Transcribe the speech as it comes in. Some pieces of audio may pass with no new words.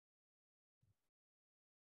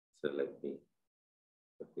So let me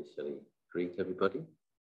officially greet everybody.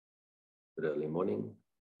 Good early morning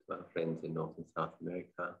to our friends in North and South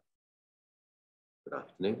America. Good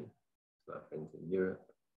afternoon to our friends in Europe.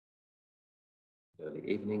 Good early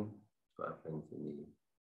evening to our friends in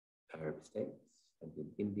the Arab states and in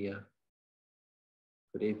India.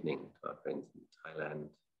 Good evening to our friends in Thailand,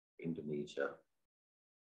 Indonesia,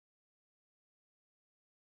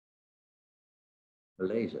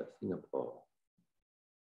 Malaysia, Singapore.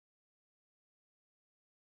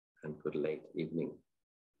 And good late evening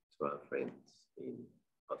to our friends in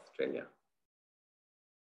Australia.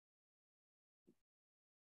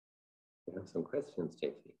 We have some questions,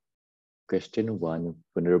 JP. Question 1,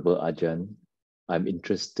 Venerable Ajahn. I'm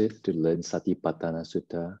interested to learn Sattipathana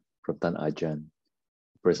Sutta from Tan Ajahn,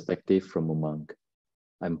 perspective from a monk.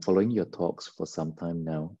 I'm following your talks for some time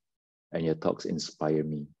now, and your talks inspire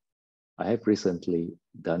me. I have recently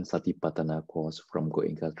done Sattipathana course from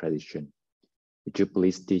Goenka tradition. Would you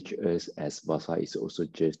please teach us, as Vassa is also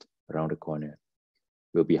just around the corner?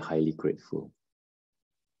 We'll be highly grateful.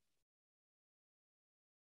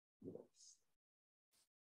 Yes.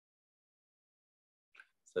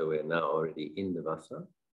 So we're now already in the Vassa,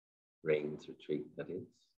 rains retreat, that is.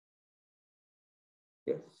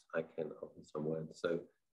 Yes, I can offer some words. So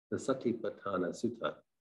the Sattipathana Sutta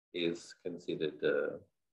is considered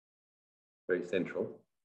very central,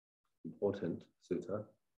 important sutta.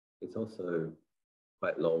 It's also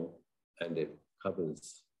quite long, and it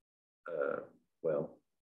covers, well,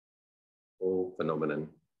 all phenomenon.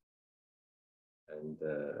 And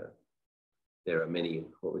there are many,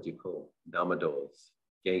 what would you call, dharma doors,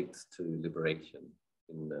 gates to liberation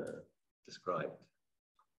described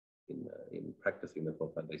in practicing the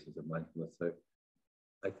 4 foundations of mindfulness. So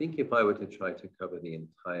I think if I were to try to cover the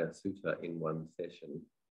entire sutta in one session,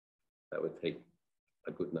 that would take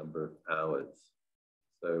a good number of hours.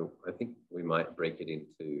 So I think we might break it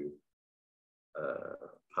into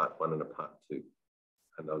part 1 and a part 2,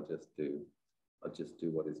 and I'll just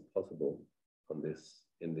do what is possible in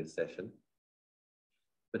this session.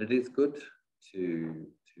 But it is good to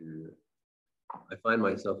I find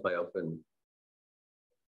myself, I often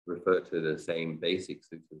refer to the same basic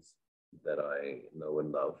suttas that I know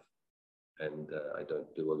and love, and I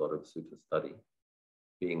don't do a lot of sutta study.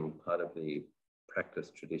 Being part of the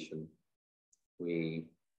practice tradition, we're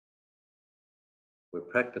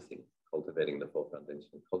practicing cultivating the 4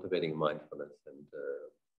 foundations, cultivating mindfulness, and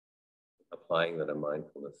applying that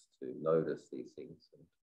mindfulness to notice these things and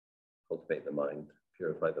cultivate the mind,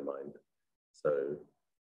 purify the mind. So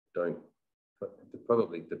it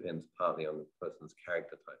probably depends partly on the person's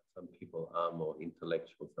character type. Some people are more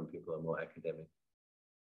intellectual, some people are more academic.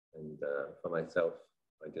 And for myself,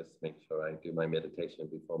 I just make sure I do my meditation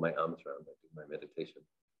before my arms round. I do my meditation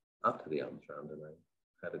after the arms round, and I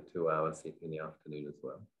had a 2-hour sit in the afternoon as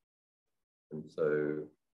well. And so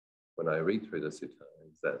when I read through the sutta,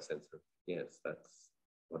 it's that sense of, yes, that's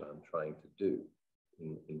what I'm trying to do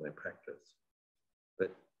in my practice.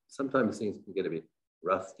 But sometimes things can get a bit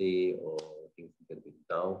rusty, or things can get a bit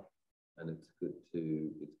dull, and it's good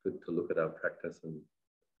to look at our practice and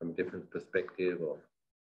from a different perspective, or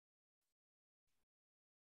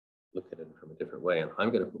look at it from a different way. And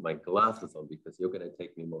I'm going to put my glasses on because you're going to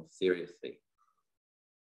take me more seriously.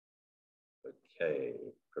 Okay,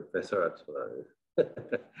 Professor Atlo.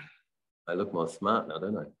 I look more smart now,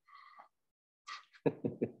 don't I?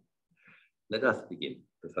 Let us begin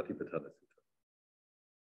the Sattipathana Sutta.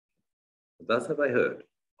 Thus have I heard,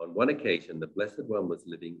 on one occasion, the Blessed One was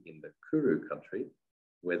living in the Kuru country,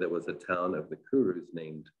 where there was a town of the Kurus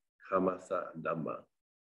named Kamasa Dhamma.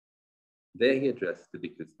 There he addressed the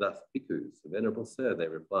bhikkhus thus: Bhikkhus, Venerable Sir, they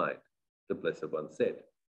replied. The Blessed One said,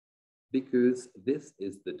 Bhikkhus, this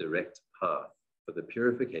is the direct path for the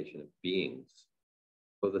purification of beings,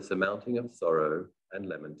 for the surmounting of sorrow and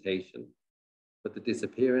lamentation, for the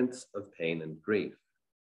disappearance of pain and grief,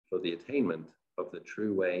 for the attainment of the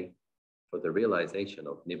true way, for the realization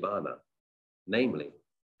of Nibbana, namely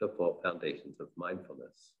the 4 foundations of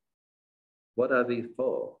mindfulness. What are these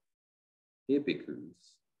 4? Dear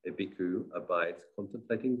Bhikkhus, a bhikkhu abides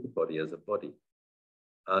contemplating the body as a body,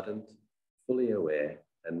 ardent, fully aware,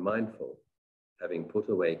 and mindful, having put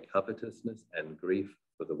away covetousness and grief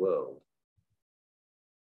for the world.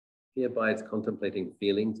 He abides contemplating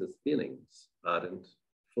feelings as feelings, ardent,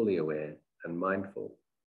 fully aware, and mindful,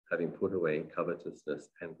 having put away covetousness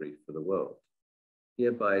and grief for the world. He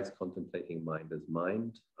abides contemplating mind as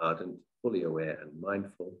mind, ardent, fully aware, and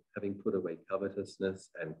mindful, having put away covetousness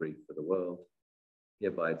and grief for the world. He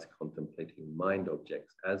abides contemplating mind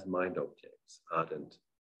objects as mind objects, ardent,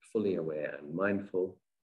 fully aware, and mindful,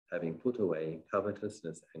 having put away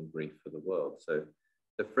covetousness and grief for the world. So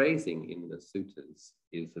the phrasing in the suttas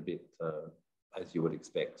is a bit, as you would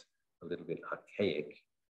expect, a little bit archaic.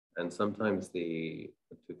 And sometimes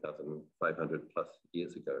 2,500 plus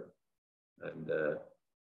years ago, and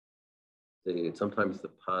sometimes the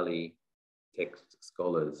Pali text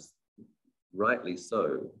scholars, rightly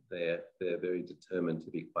so, they're very determined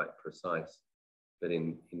to be quite precise. But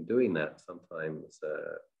in doing that, sometimes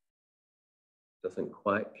doesn't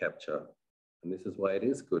quite capture. And this is why it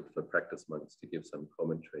is good for practice monks to give some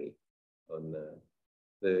commentary on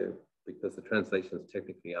because the translations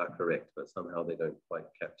technically are correct, but somehow they don't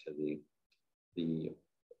quite capture the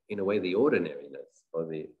in a way the ordinariness of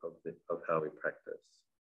how we practice.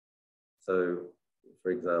 So,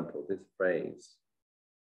 for example, this phrase,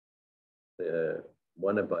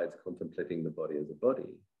 one abides contemplating the body as a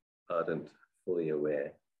body, ardent, fully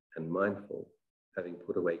aware, and mindful, having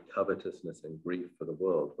put away covetousness and grief for the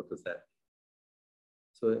world. What does that mean?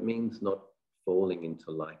 So it means not falling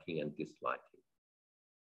into liking and disliking.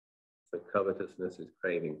 So covetousness is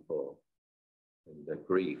craving for, and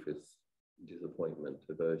grief is disappointment,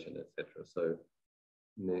 aversion, etc. So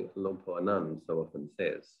Lompo Anand so often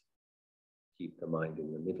says, keep the mind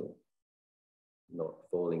in the middle, not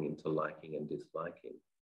falling into liking and disliking.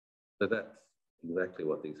 So that's exactly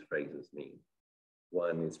what these phrases mean.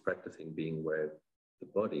 One is practicing being aware of the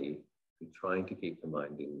body and trying to keep the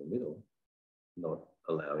mind in the middle, not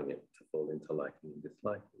allowing it to fall into liking and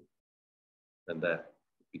disliking. And that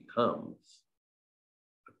becomes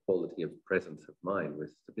a quality of presence of mind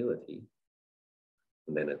with stability.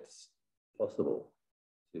 And then it's possible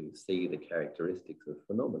to see the characteristics of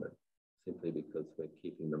phenomena simply because we're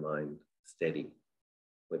keeping the mind steady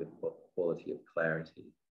with a quality of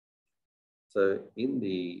clarity. So in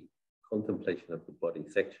the contemplation of the body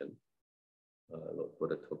section, Lord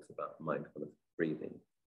Buddha talks about mindfulness breathing.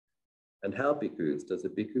 And how bhikkhus does a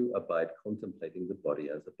bhikkhu abide contemplating the body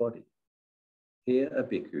as a body? Here a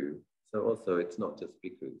bhikkhu, so also it's not just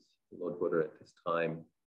bhikkhus. Lord Buddha at this time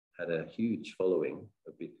had a huge following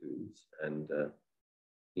of bhikkhus, and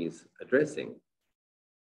he's addressing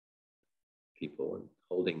people and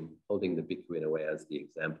holding the bhikkhu in a way as the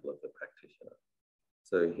example of the practitioner.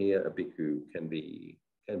 So here a bhikkhu can be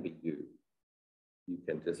you. You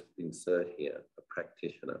can just insert here a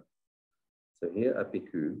practitioner. So here a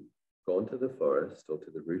bhikkhu gone to the forest or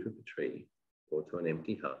to the root of a tree or to an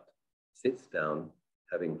empty hut, sits down,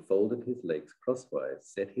 having folded his legs crosswise,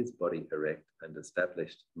 set his body erect and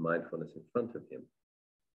established mindfulness in front of him.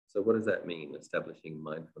 So what does that mean, establishing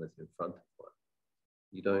mindfulness in front of one?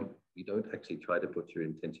 You don't actually try to put your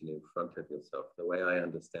intention in front of yourself. The way I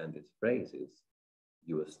understand this phrase is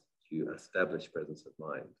you establish presence of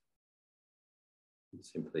mind. You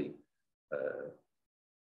simply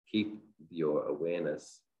keep your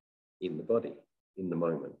awareness in the body, in the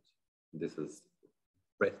moment.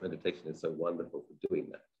 Breath meditation is so wonderful for doing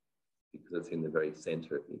that because it's in the very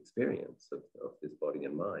center of the experience of this body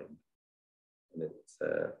and mind. And it's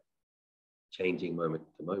changing moment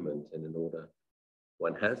to moment. And in order,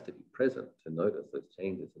 one has to be present to notice those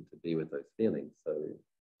changes and to be with those feelings. So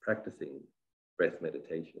practicing breath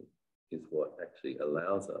meditation is what actually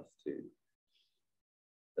allows us to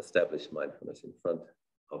establish mindfulness in front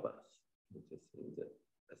of us. It just means that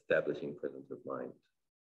establishing presence of mind.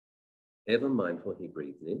 Ever mindful, he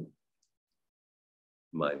breathes in.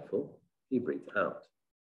 Mindful, he breathes out.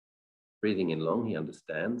 Breathing in long, he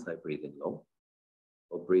understands, I breathe in long.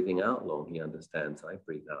 Or breathing out long, he understands, I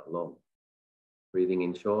breathe out long. Breathing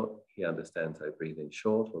in short, he understands, I breathe in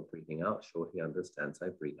short. Or breathing out short, he understands, I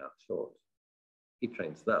breathe out short. He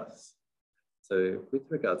trains thus. So with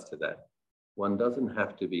regards to that, one doesn't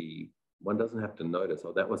have to notice,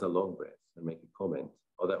 oh, that was a long breath, and make a comment,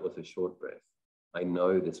 oh, that was a short breath. I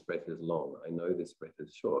know this breath is long. I know this breath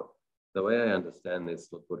is short. The way I understand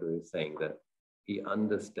this, Lord Buddha is saying that he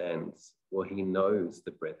understands, or he knows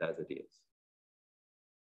the breath as it is.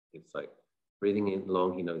 It's like breathing in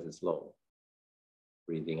long, he knows it's long.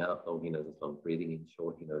 Breathing out long, he knows it's long. Breathing in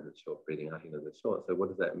short, he knows it's short. Breathing out, he knows it's short. So what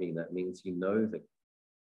does that mean? That means you know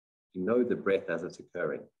the breath as it's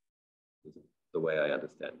occurring, is the way I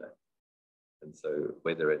understand that. And so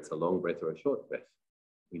whether it's a long breath or a short breath,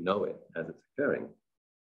 we know it as it's occurring,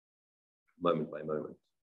 moment by moment.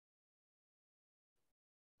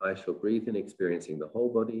 I shall breathe in experiencing the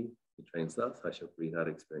whole body. He trains thus, I shall breathe out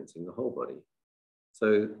experiencing the whole body.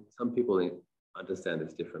 So some people understand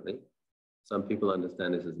this differently. Some people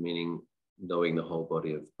understand this as meaning knowing the whole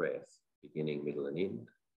body of breath, beginning, middle, and end,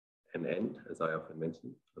 as I often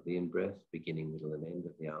mention, of the in-breath, beginning, middle, and end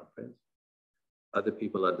of the out-breath. Other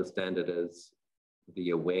people understand it as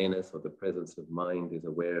the awareness or the presence of mind is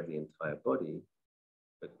aware of the entire body,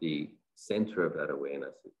 but the center of that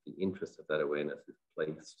awareness, the interest of that awareness is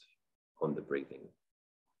placed on the breathing.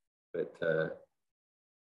 But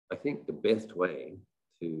I think the best way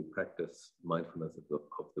to practice mindfulness of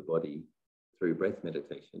the body through breath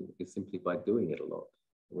meditation is simply by doing it a lot.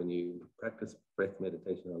 When you practice breath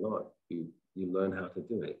meditation a lot, you learn how to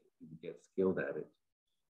do it, you get skilled at it.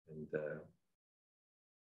 And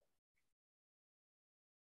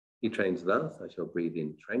he trains thus, I shall breathe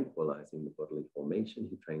in, tranquilizing the bodily formation.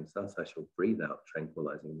 He trains thus, I shall breathe out,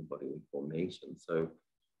 tranquilizing the bodily formation. So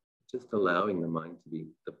just allowing the mind to be,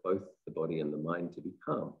 both the body and the mind to be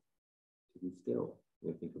calm, to be still.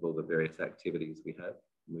 You think of all the various activities we have,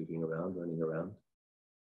 moving around, running around.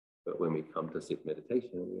 But when we come to sit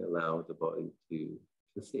meditation, we allow the body to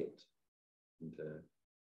sit. And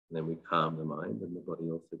then we calm the mind, and the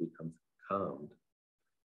body also becomes calmed.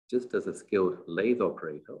 Just as a skilled lathe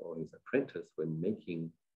operator or his apprentice, when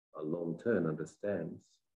making a long turn, understands,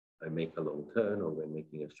 I make a long turn, or when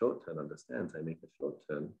making a short turn, understands, I make a short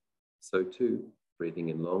turn. So too, breathing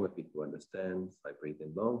in long, if he understands, I breathe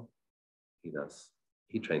in long.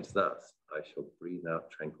 He trains thus, I shall breathe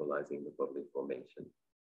out, tranquilizing the bodily formation.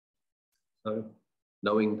 So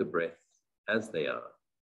knowing the breaths as they are,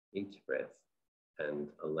 each breath, and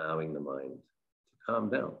allowing the mind to calm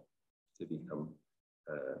down, to become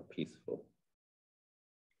peaceful.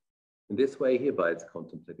 In this way, he abides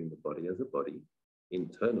contemplating the body as a body.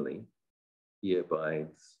 Internally, he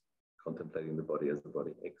abides contemplating the body as a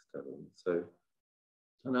body externally. So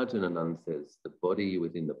Tan Ajahn says the body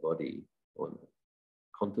within the body, or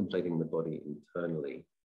contemplating the body internally,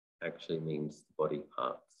 actually means the body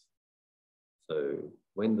parts. So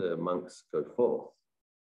when the monks go forth,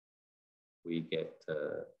 we get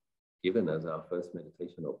given as our first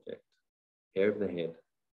meditation object hair of the head,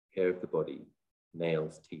 hair of the body,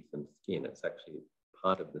 nails, teeth, and skin. It's actually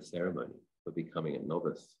part of the ceremony for becoming a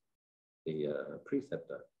novice. The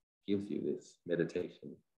preceptor gives you this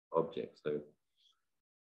meditation object. So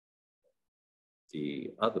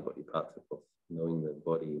the other body parts, of course, knowing the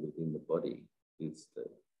body within the body is the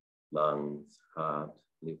lungs, heart,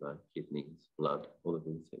 liver, kidneys, blood, all of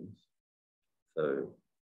these things. So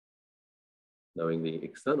knowing the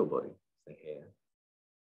external body, the hair,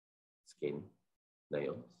 skin,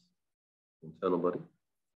 nails, internal body,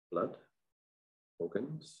 blood,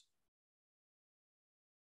 organs.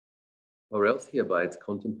 Or else he abides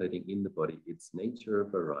contemplating in the body its nature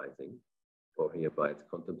of arising, or he abides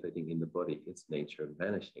contemplating in the body its nature of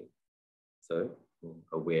vanishing. So,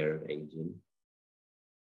 aware of aging.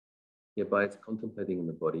 He abides contemplating in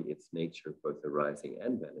the body its nature of both arising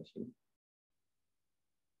and vanishing.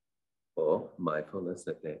 Or mindfulness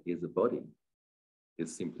that there is a body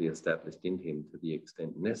is simply established in him to the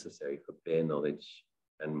extent necessary for bare knowledge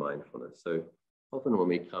and mindfulness. So often when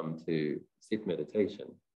we come to sit meditation,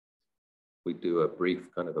 we do a brief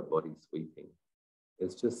kind of a body sweeping.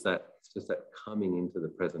 It's just that coming into the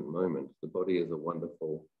present moment. The body is a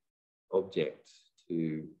wonderful object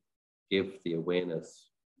to give the awareness,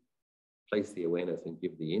 place the awareness and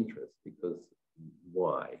give the interest, because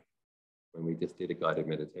why? When we just did a guided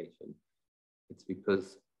meditation, it's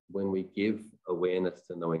because when we give awareness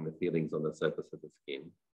to knowing the feelings on the surface of the skin,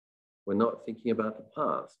 we're not thinking about the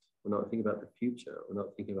past, we're not thinking about the future, we're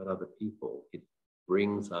not thinking about other people. It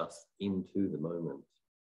brings us into the moment.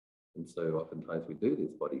 And so oftentimes we do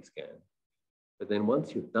this body scan. But then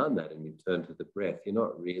once you've done that and you turn to the breath, you're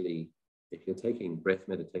not really, if you're taking breath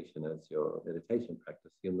meditation as your meditation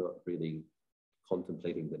practice, you're not really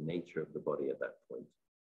contemplating the nature of the body at that point.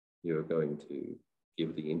 You're going to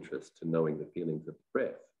give the interest to knowing the feelings of the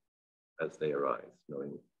breath as they arise,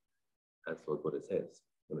 knowing, as Lord Buddha says,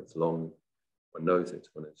 when it's long, one knows it,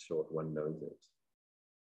 when it's short, one knows it.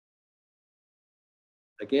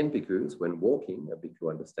 Again, bhikkhus, when walking, a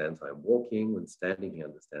bhikkhu understands I'm walking. When standing, he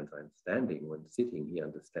understands I'm standing. When sitting, he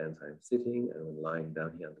understands I'm sitting. And when lying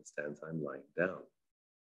down, he understands I'm lying down.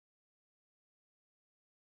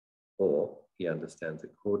 Or he understands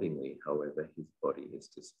accordingly, however his body is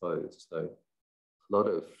disposed. So a lot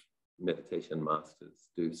of meditation masters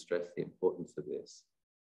do stress the importance of this,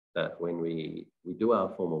 that when we do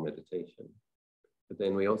our formal meditation, but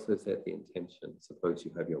then we also set the intention. Suppose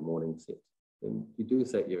you have your morning sit, then you do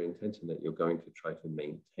set your intention that you're going to try to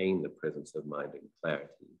maintain the presence of mind and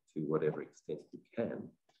clarity to whatever extent you can.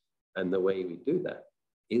 And the way we do that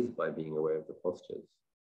is by being aware of the postures.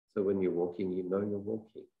 So when you're walking, you know you're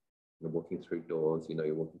walking. You're walking through doors, you know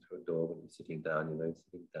you're walking through a door. When you're sitting down, you know you're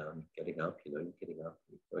sitting down. Getting up, you know you're getting up.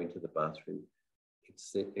 You're going to the bathroom.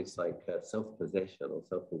 It's like self-possession or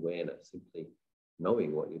self-awareness, simply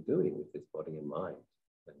knowing what you're doing with this body and mind.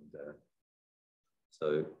 And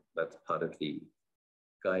so that's part of the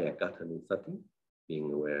Kaya Gatanussati,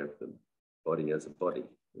 being aware of the body as a body.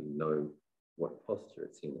 We know what posture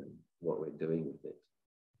it's in and what we're doing with it.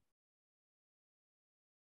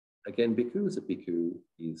 Again, bhikkhu as a bhikkhu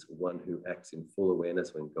is one who acts in full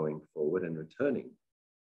awareness when going forward and returning.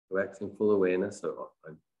 Who acts in full awareness, so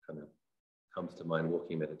I kind of comes to mind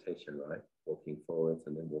walking meditation, right? Walking forwards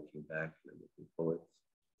and then walking back and then walking forwards.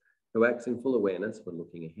 Who acts in full awareness when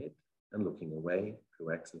looking ahead and looking away.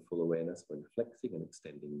 Who acts in full awareness when flexing and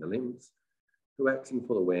extending the limbs. Who acts in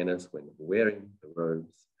full awareness when wearing the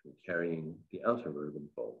robes and carrying the outer robe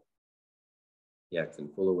and bowl. He acts in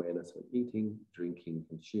full awareness when eating, drinking,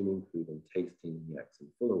 consuming food and tasting. He acts in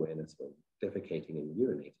full awareness when defecating and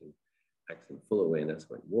urinating. Acts in full awareness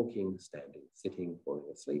when walking, standing, sitting, falling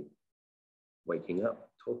asleep, waking up,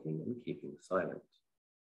 talking and keeping silent.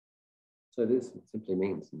 So this simply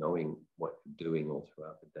means knowing what you're doing all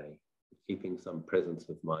throughout the day, keeping some presence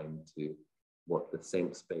of mind to what the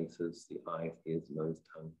sense spaces, the eyes, ears, nose,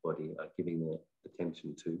 tongue, body are giving their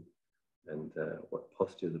attention to, and what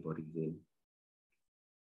posture the body's in.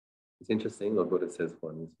 It's interesting, Lord Buddha says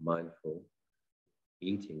one is mindful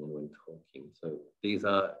eating and when talking. So these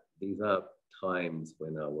are times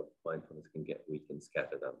when our mindfulness can get weak and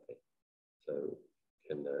scattered, aren't they? So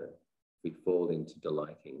we fall into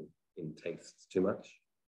delighting in tastes too much,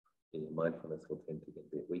 the mindfulness will tend to get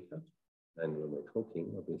a bit weaker. And when we're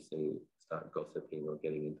talking, obviously start gossiping or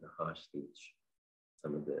getting into harsh speech,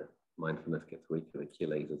 some of the mindfulness gets weaker. The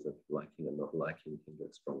kilesas of liking and not liking can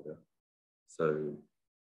get stronger. So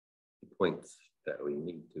the points that we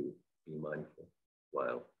need to be mindful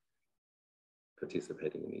while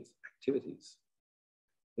participating in these activities.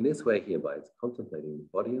 In this way, he abides contemplating the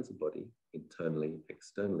body as a body, internally,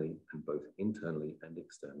 externally, and both internally and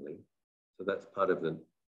externally. So that's part of the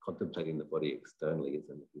contemplating the body externally is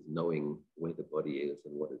knowing where the body is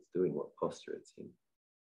and what it's doing, what posture it's in.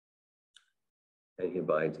 And he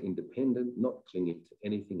abides independent, not clinging to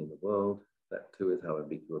anything in the world. That too is how a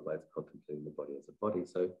bhikkhu abides contemplating the body as a body.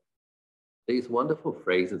 So these wonderful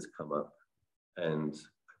phrases come up, and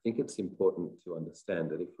I think it's important to understand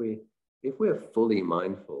that if we're fully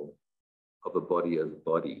mindful of a body as a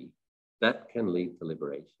body, that can lead to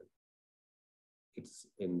liberation. It's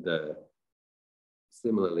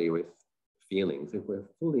similarly with feelings. If we're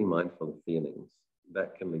fully mindful of feelings,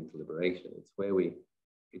 that can lead to liberation. It's where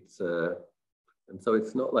and so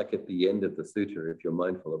it's not like at the end of the sutra, if you're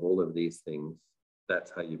mindful of all of these things,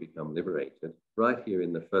 that's how you become liberated. Right here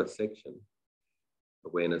in the first section,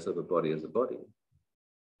 awareness of a body as a body,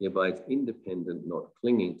 he abides independent, not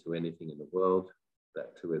clinging to anything in the world.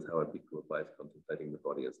 That too is how a bhikkhu abides contemplating the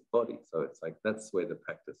body as a body. So it's like that's where the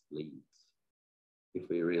practice leads. If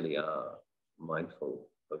we really are mindful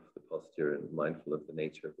of the posture and mindful of the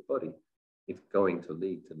nature of the body, it's going to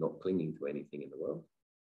lead to not clinging to anything in the world.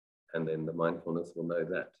 And then the mindfulness will know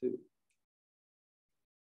that too.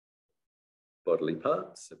 Bodily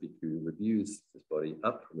parts, a bhikkhu reviews his body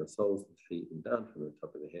up from the soles of the feet and down from the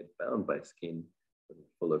top of the head, bound by skin,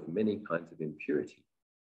 full of many kinds of impurity.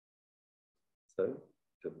 So,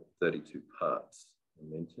 the 32 parts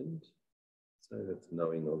I mentioned. So that's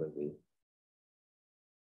knowing all of the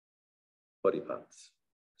body parts.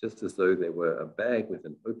 Just as though there were a bag with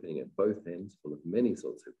an opening at both ends full of many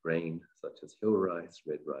sorts of grain, such as hill rice,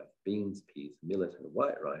 red rice, beans, peas, millet, and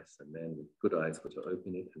white rice, a man with good eyes were to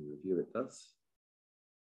open it and review it thus.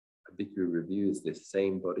 A bhikkhu reviews this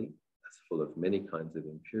same body as full of many kinds of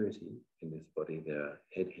impurity. In this body there are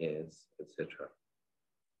head hairs, etc.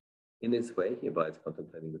 In this way, he abides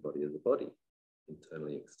contemplating the body as a body,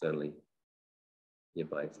 internally, externally. He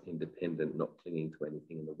abides independent, not clinging to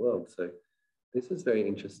anything in the world. So this is very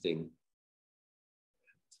interesting.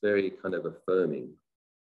 It's very kind of affirming.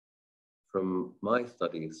 From my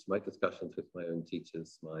studies, my discussions with my own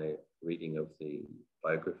teachers, my reading of the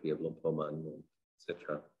biography of Lompo Man,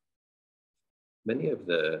 etc., many of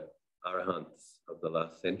the Arahants of the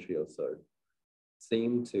last century or so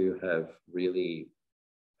seem to have really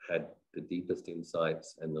had the deepest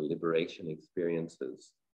insights and the liberation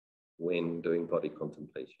experiences when doing body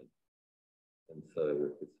contemplation. And so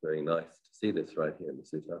it's very nice to see this right here in the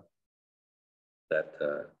sutta, that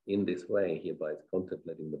in this way he abides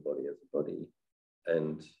contemplating the body as a body.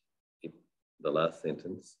 And the last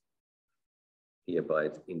sentence, he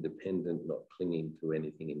abides independent, not clinging to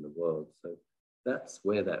anything in the world. So that's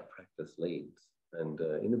where that practice leads. And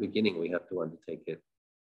in the beginning, we have to undertake it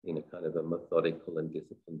in a kind of a methodical and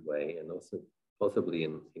disciplined way, and also possibly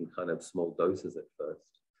in kind of small doses at first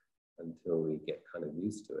until we get kind of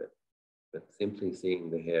used to it. But simply seeing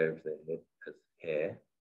the hair of the head as hair,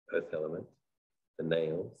 earth element, the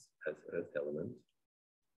nails as earth element.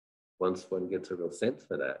 Once one gets a real sense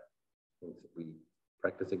for that, we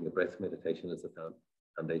practicing the breath meditation as the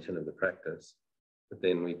foundation of the practice, but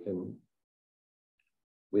then we can,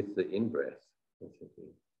 with the in-breath,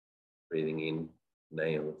 breathing in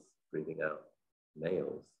nails, breathing out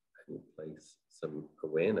nails, and you place some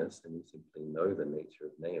awareness and you simply know the nature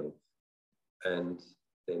of nails. And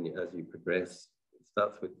then as you progress, it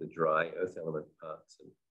starts with the dry earth element parts and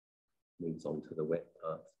moves on to the wet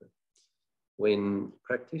parts. But when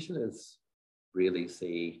practitioners really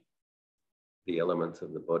see the elements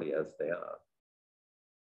of the body as they are,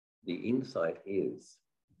 the insight is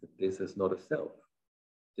that this is not a self.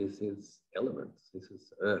 This is elements. This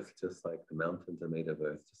is earth, just like the mountains are made of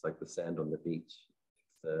earth, just like the sand on the beach.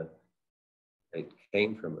 It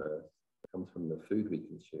came from earth, it comes from the food we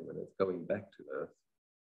consume, and it's going back to earth.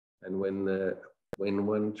 And when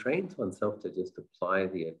one trains oneself to just apply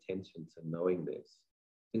the attention to knowing this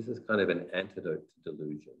is kind of an antidote to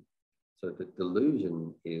delusion. So the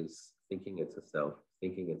delusion is thinking it's a self,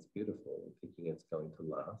 thinking it's beautiful, and thinking it's going to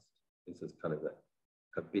last. This is kind of that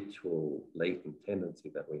habitual latent tendency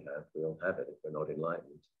that we have. We all have it if we're not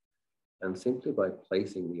enlightened. And simply by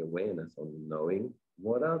placing the awareness on knowing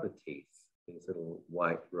what are the teeth, these little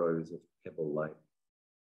white rows of pebble-like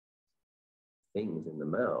things in the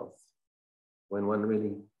mouth, when one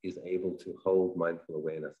really is able to hold mindful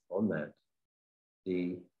awareness on that,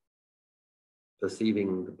 the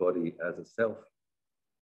perceiving the body as a self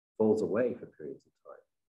falls away for periods of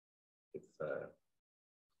time.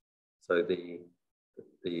 So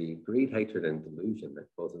the greed, hatred, and delusion that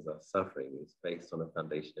causes us suffering is based on a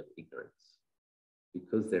foundation of ignorance.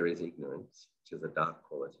 Because there is ignorance, which is a dark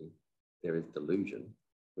quality, there is delusion,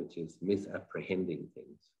 which is misapprehending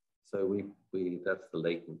things. So that's the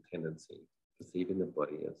latent tendency, perceiving the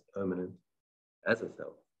body as permanent, as a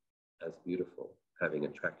self, as beautiful, having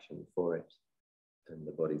attraction for it and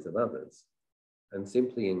the bodies of others. And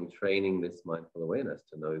simply in training this mindful awareness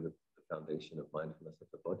to know the foundation of mindfulness of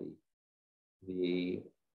the body, the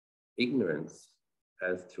ignorance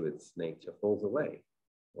as to its nature falls away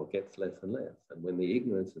or gets less and less. And when the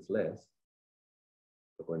ignorance is less,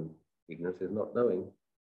 but when ignorance is not knowing,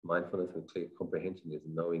 mindfulness with clear comprehension is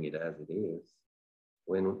knowing it as it is.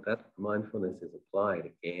 When that mindfulness is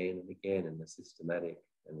applied again and again in a systematic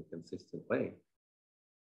and consistent way,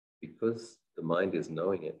 because the mind is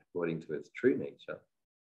knowing it according to its true nature,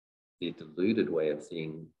 the deluded way of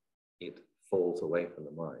seeing it falls away from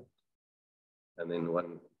the mind. And then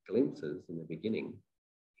one glimpses in the beginning,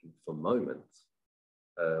 for moments,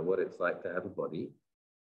 what it's like to have a body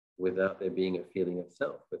without there being a feeling of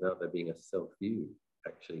self, without there being a self-view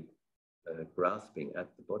actually grasping at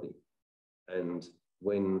the body. And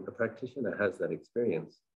when a practitioner has that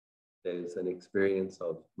experience, there's an experience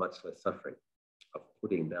of much less suffering, of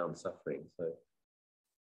putting down suffering. So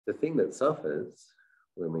the thing that suffers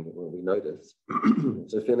when we notice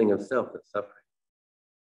is a feeling of self that's suffering.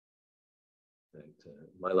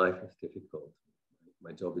 My life is difficult.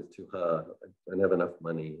 My job is too hard. I don't have enough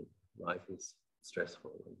money. Life is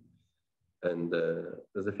stressful. And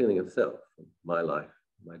there's a feeling of self, my life,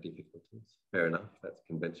 my difficulties. Fair enough, that's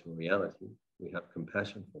conventional reality. We have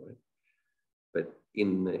compassion for it. But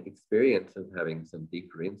in the experience of having some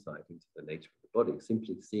deeper insight into the nature of the body,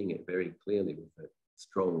 simply seeing it very clearly with a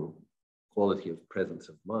strong quality of presence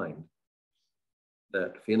of mind,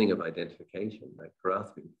 that feeling of identification, that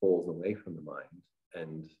grasping falls away from the mind.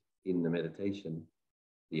 And in the meditation,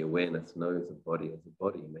 the awareness knows the body as a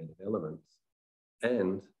body made of elements.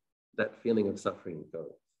 And that feeling of suffering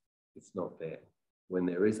goes. It's not there. When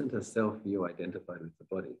there isn't a self-view identified with the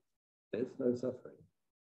body, there's no suffering.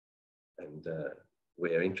 And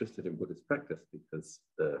we're interested in Buddhist practice because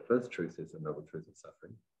the first truth is the noble truth of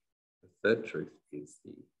suffering. The third truth is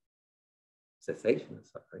the cessation of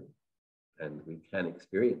suffering. And we can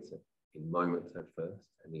experience it in moments at first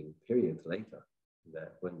and in periods later.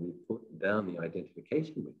 That when we put down the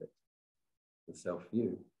identification with it, the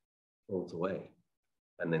self-view falls away.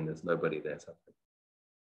 And then there's nobody there suffering.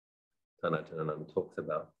 Tan Ajahn talks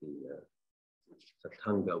about the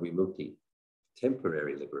Satanga Vimutti,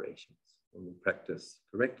 temporary liberations. When we practice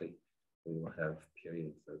correctly, we will have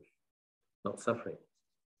periods of not suffering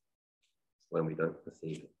when we don't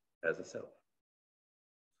perceive it as a self.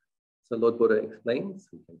 So Lord Buddha explains,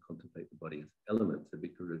 we can contemplate the body as elements. The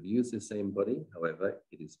Bhikkhu reviews the same body, however,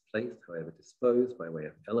 it is placed, however, disposed by way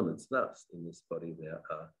of elements. Thus, in this body, there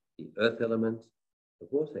are the earth element, the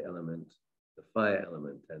water element, the fire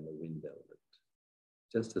element, and the wind element.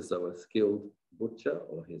 Just as though a skilled butcher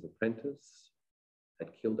or his apprentice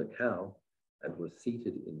had killed a cow and was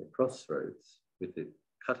seated in the crossroads with it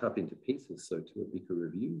cut up into pieces, so too a bhikkhu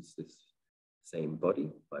reviews this same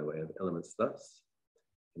body by way of elements. Thus,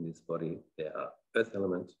 in this body, there are earth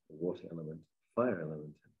element, water element, fire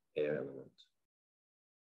element, and air element.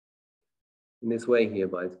 In this way, he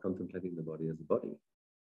abides contemplating the body as a body,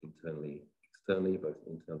 internally, externally, both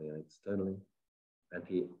internally and externally. And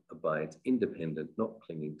he abides independent, not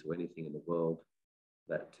clinging to anything in the world.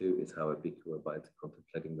 That too is how a bhikkhu abides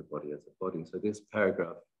contemplating the body as a body. So this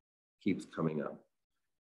paragraph keeps coming up.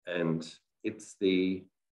 And it's the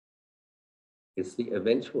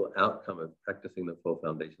eventual outcome of practicing the 4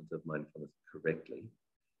 foundations of mindfulness correctly.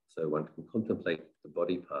 So one can contemplate the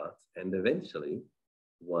body parts, and eventually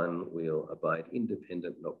one will abide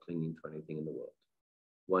independent, not clinging to anything in the world.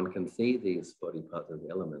 One can see these body parts as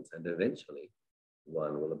elements, and eventually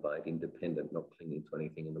one will abide independent, not clinging to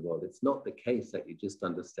anything in the world. It's not the case that you just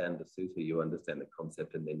understand the sutta, you understand the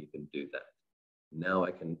concept, and then you can do that. Now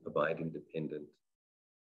I can abide independent,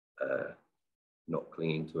 not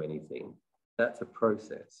clinging to anything. That's a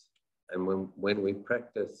process. And when we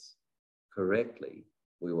practice correctly,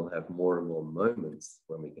 we will have more and more moments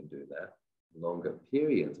when we can do that, longer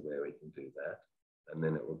periods where we can do that, and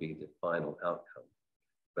then it will be the final outcome.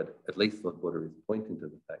 But at least Lord Buddha is pointing to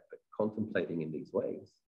the fact that contemplating in these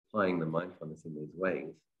ways, applying the mindfulness in these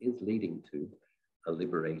ways, is leading to a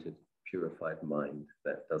liberated, purified mind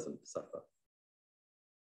that doesn't suffer.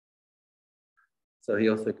 So he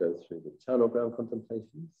also goes through the charnel ground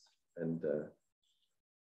contemplations, and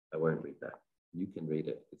I won't read that. You can read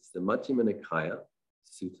it. It's the Majjhima Nikaya,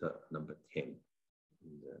 Sutta number 10.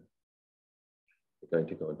 And, we're going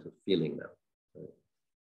to go into feeling now. So,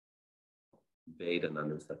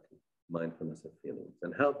 Vedananusati, mindfulness of feelings.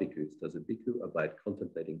 And how bhikkhus does a bhikkhu abide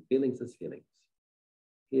contemplating feelings as feelings?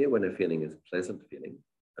 Here, when a feeling is pleasant feeling,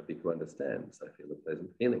 a bhikkhu understands, I feel a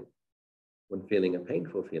pleasant feeling. When feeling a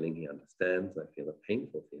painful feeling, he understands, I feel a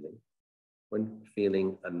painful feeling. When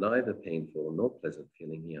feeling a neither painful nor pleasant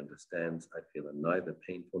feeling, he understands, I feel a neither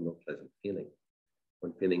painful nor pleasant feeling.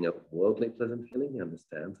 When feeling a worldly pleasant feeling, he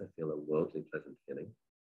understands, I feel a worldly pleasant feeling.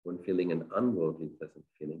 When feeling an unworldly pleasant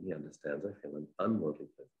feeling, he understands, I feel an unworldly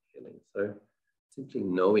pleasant feeling. So simply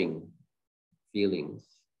knowing feelings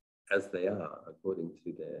as they are, according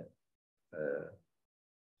to their,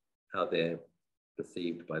 how they're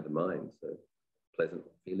perceived by the mind. So pleasant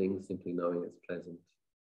feelings, simply knowing it's pleasant.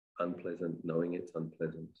 Unpleasant, knowing it's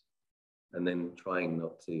unpleasant. And then trying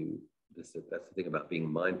not to, that's the thing about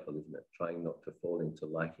being mindful, isn't it? Trying not to fall into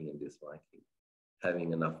liking and disliking.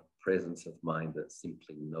 Having enough presence of mind that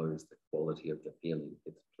simply knows the quality of the feeling.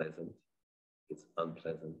 It's pleasant, it's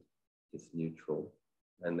unpleasant, it's neutral.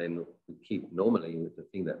 And then we keep, normally the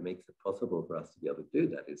thing that makes it possible for us to be able to do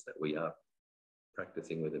that is that we are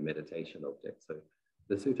practicing with a meditation object. So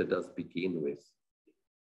the sutta does begin with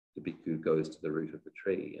the bhikkhu goes to the root of the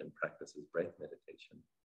tree and practices breath meditation.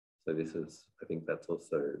 So this is, I think that's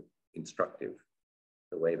also instructive,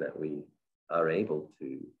 the way that we are able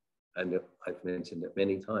to, and I've mentioned it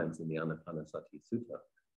many times in the Sattipathana Sutta,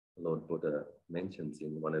 the Lord Buddha mentions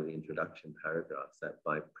in one of the introduction paragraphs that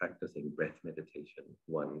by practicing breath meditation,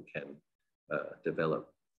 one can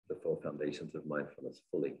develop the 4 foundations of mindfulness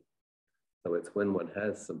fully. So it's when one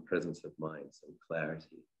has some presence of mind, some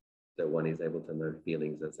clarity, that one is able to know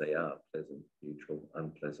feelings as they are, pleasant, neutral,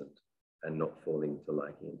 unpleasant, and not falling to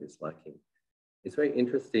liking and disliking. It's very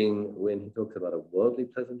interesting when he talks about a worldly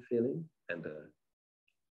pleasant feeling and an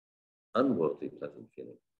unworldly pleasant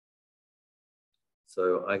feeling.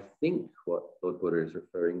 So I think what Lord Buddha is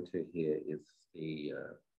referring to here is the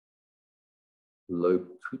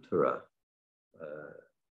lokuttara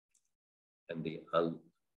and the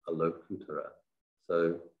alokuttara.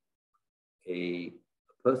 So a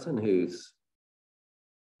person who's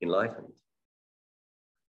enlightened,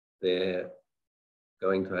 they're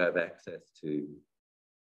going to have access to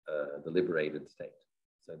the liberated state.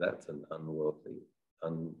 So that's an unworldly,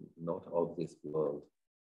 not of this world.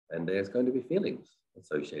 And there's going to be feelings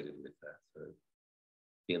associated with that. So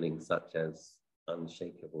feelings such as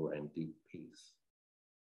unshakable and deep peace.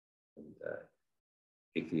 And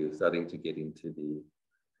if you're starting to get into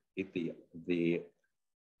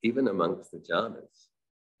even amongst the jhanas,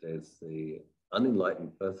 there's the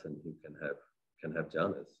unenlightened person who can have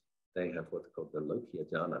jhanas. They have what's called the Lokiya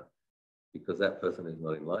jhana, because that person is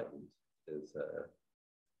not enlightened. There's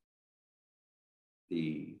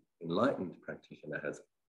the enlightened practitioner has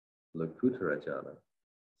Lokuttara jhana.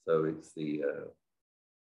 So it's the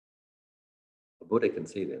Buddha can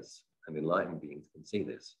see this, and enlightened beings can see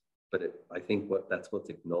this. But I think that's what's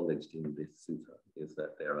acknowledged in this sutta is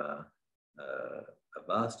that there are a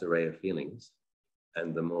vast array of feelings,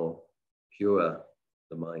 and the more pure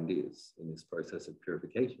the mind is in this process of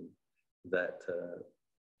purification, that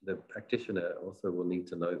the practitioner also will need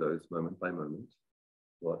to know those moment by moment,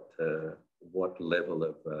 what level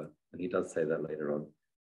of, and he does say that later on,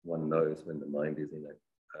 one knows when the mind is in a,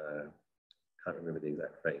 can't remember the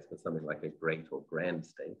exact phrase, but something like a great or grand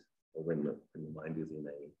state, or when the mind is in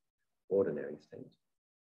a ordinary state.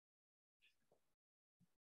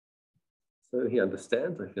 So he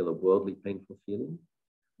understands, I feel a worldly painful feeling.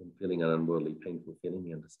 When feeling an unworldly painful feeling,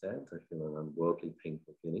 he understands. I feel an unworldly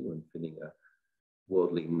painful feeling. When feeling a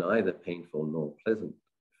worldly neither painful nor pleasant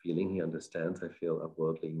feeling, he understands. I feel a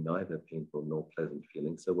worldly neither painful nor pleasant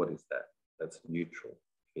feeling. So what is that? That's neutral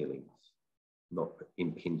feelings, not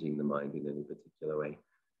impinging the mind in any particular way.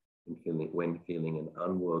 When feeling an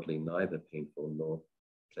unworldly neither painful nor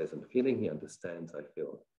pleasant feeling, he understands. I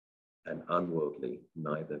feel an unworldly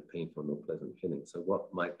neither painful nor pleasant feeling. So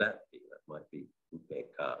what might that be? That might be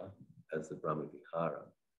Goenka as the Brahma-vihara,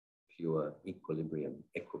 pure equilibrium,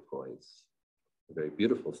 equipoise, a very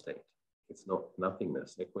beautiful state. It's not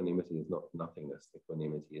nothingness. Equanimity is not nothingness.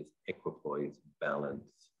 Equanimity is equipoise,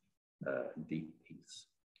 balance, deep peace.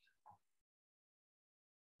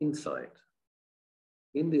 Insight.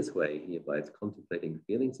 In this way, he abides contemplating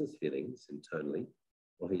feelings as feelings internally,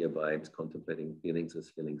 or he abides contemplating feelings as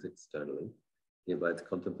feelings externally. He abides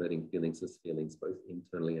contemplating feelings as feelings both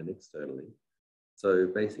internally and externally. So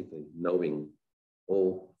basically, knowing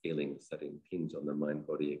all feelings that impinge on the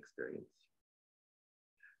mind-body experience.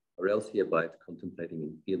 Or else he abides contemplating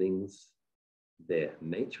in feelings their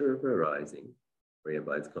nature of arising, or he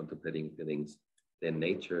abides contemplating feelings their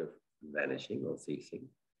nature of vanishing or ceasing.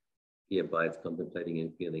 He abides contemplating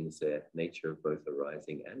in feelings their nature of both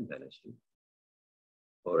arising and vanishing.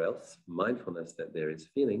 Or else, mindfulness that there is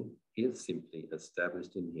feeling is simply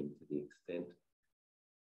established in him to the extent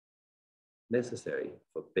necessary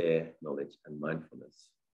for bare knowledge and mindfulness.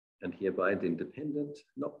 And he abides independent,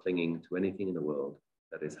 not clinging to anything in the world.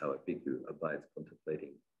 That is how a bhikkhu abides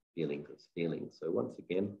contemplating feelings as feelings. So once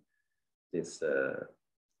again, this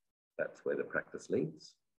that's where the practice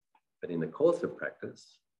leads. But in the course of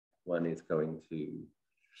practice, one is going to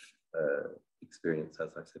experience, as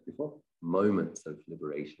I've said before, moments of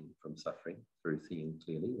liberation from suffering through seeing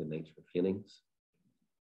clearly the nature of feelings.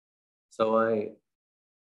 So I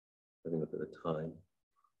look at the time.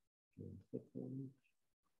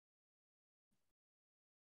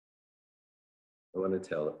 I want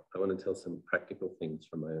to tell some practical things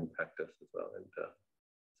from my own practice as well, and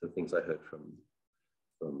some things I heard from.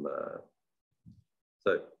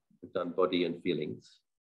 So we've done body and feelings,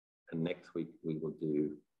 and next week we will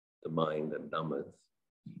do the mind and dhammas.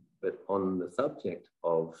 But on the subject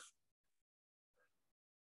of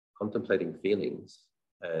contemplating feelings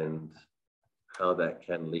and how that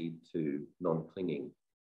can lead to non-clinging,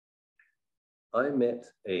 I met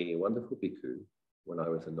a wonderful bhikkhu when I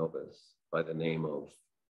was a novice by the name of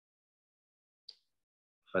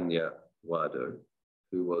Hanya Wado,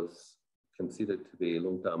 who was considered to be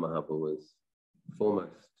Lungta Mahabua's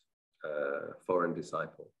foremost foreign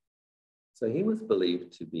disciple. So he was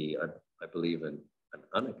believed to be, I believe, an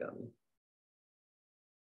anagami.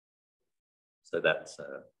 So that's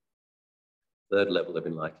a third level of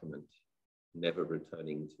enlightenment, never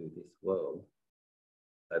returning to this world.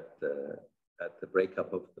 At the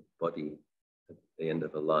breakup of the body, at the end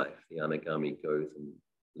of a life, the anagami goes and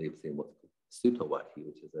lives in what's called Sutawati,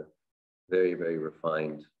 which is a very, very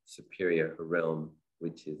refined, superior realm,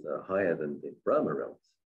 which is higher than the Brahma realms.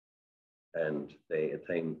 And they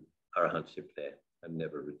attain arahantship there and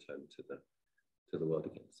never return to the world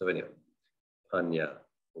again. So anyway, Panya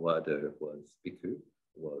Wado was bhikkhu,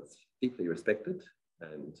 was deeply respected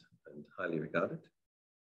and highly regarded.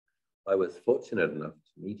 I was fortunate enough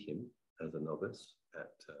to meet him as a novice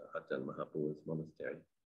at Ajahn Mahabua's monastery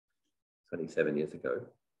 27 years ago.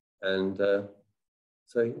 And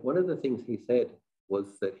so one of the things he said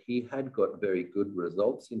was that he had got very good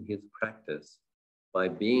results in his practice by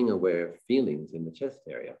being aware of feelings in the chest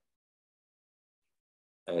area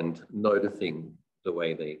and noticing the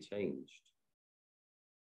way they changed.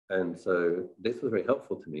 And so this was very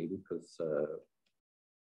helpful to me because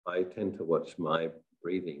I tend to watch my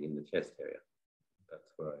breathing in the chest area.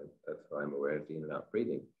 That's where I'm aware of the in and out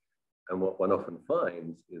breathing. And what one often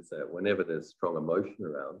finds is that whenever there's strong emotion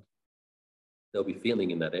around, there'll be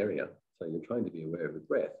feeling in that area. So you're trying to be aware of the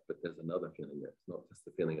breath, but there's another feeling there. It's not just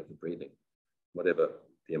the feeling of the breathing. Whatever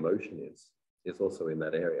the emotion is also in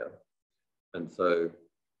that area. And so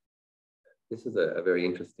this is a very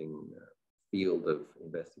interesting field of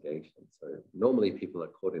investigation. So normally people are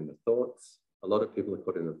caught in the thoughts. A lot of people are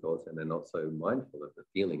caught in the thoughts and they're not so mindful of the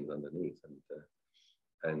feelings underneath.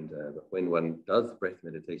 And when one does breath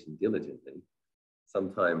meditation diligently,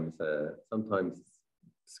 sometimes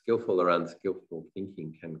skillful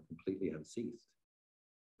thinking can completely have ceased.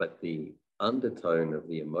 But the undertone of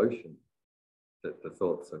the emotion that the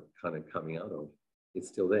thoughts are kind of coming out of is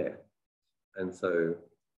still there. And so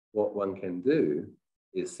what one can do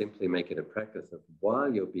is simply make it a practice of,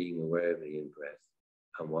 while you're being aware of the in-breath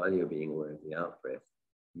and while you're being aware of the out-breath,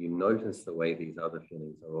 you notice the way these other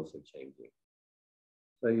feelings are also changing.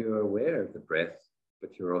 So you're aware of the breath,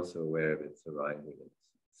 but you're also aware of its arising and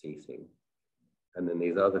ceasing. And then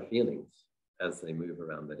these other feelings as they move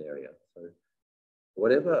around that area. So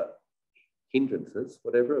whatever hindrances,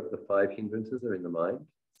 whatever of the 5 hindrances are in the mind,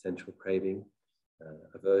 sensual craving,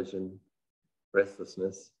 aversion,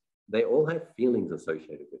 restlessness, they all have feelings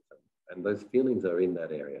associated with them. And those feelings are in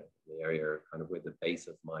that area, the area kind of where the base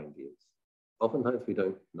of mind is. Oftentimes we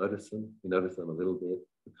don't notice them. We notice them a little bit.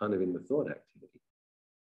 We're kind of in the thought activity.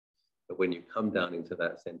 But when you come down into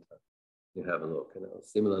that center, you have a look. And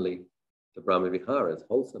similarly, the Brahma-viharas,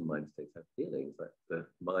 wholesome mind states, have feelings. Like the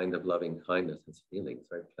mind of loving kindness has feelings,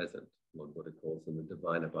 very pleasant. Lord Buddha calls them the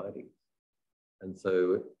divine abiding. And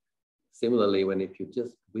so similarly, if you're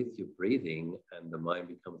just with your breathing and the mind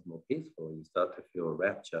becomes more peaceful, you start to feel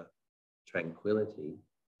rapture, tranquility,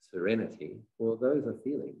 serenity. Well, those are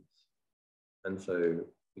feelings. And so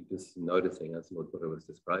you're just noticing, as Lord Buddha was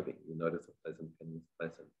describing, you notice a pleasant feeling is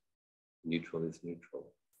pleasant, neutral is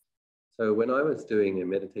neutral. So when I was doing a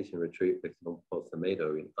meditation retreat with Lumpur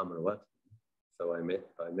Samedo in Amarawati, so I met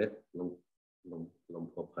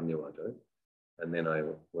Lumpur Panyawado, and then I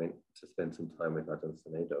went to spend some time with Ajahn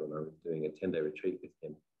Samedo, and I was doing a 10-day retreat with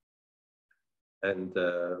him. And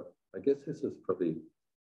I guess this was probably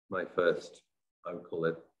my first, I would call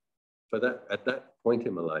it, at that point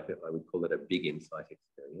in my life, I would call it a big insight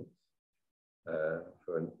experience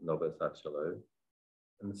for a novice Achalo.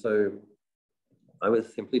 And so I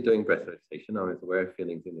was simply doing breath meditation. I was aware of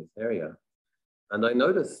feelings in this area. And I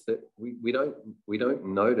noticed that we don't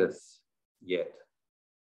notice yet.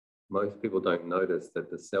 Most people don't notice that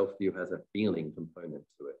the self-view has a feeling component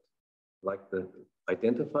to it. Like the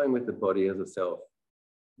identifying with the body as a self,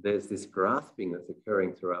 there's this grasping that's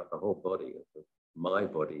occurring throughout the whole body. My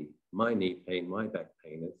body, my knee pain, my back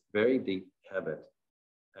pain. It's very deep habit.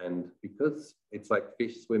 And because it's like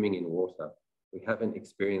fish swimming in water, we haven't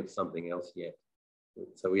experienced something else yet.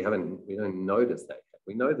 So we don't notice that yet.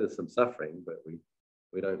 We know there's some suffering, but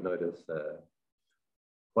we don't notice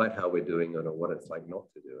quite how we're doing it or what it's like not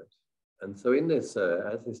to do it. And so in this,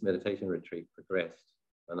 as this meditation retreat progressed,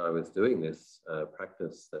 and I was doing this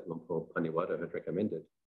practice that Lumpur Paniwada had recommended,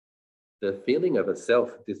 the feeling of a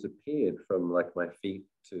self disappeared from like my feet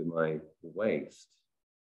to my waist.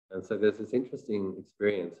 And so there's this interesting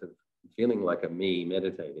experience of feeling like a me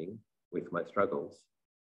meditating with my struggles.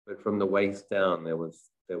 But from the waist down, there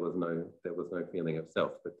was no feeling of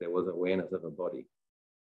self, but there was awareness of a body.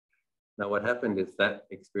 Now, what happened is that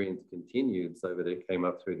experience continued so that it came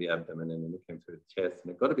up through the abdomen and then it came through the chest,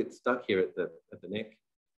 and it got a bit stuck here at the neck,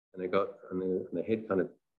 and the head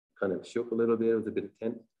kind of shook a little bit. It was a bit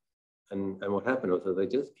tense, and what happened was that they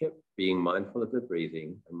just kept being mindful of the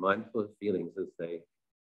breathing and mindful of feelings as they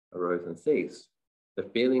arose and ceased. The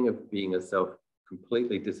feeling of being a self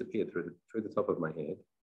completely disappeared through the top of my head.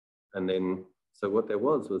 And then, so what there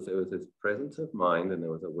was this presence of mind, and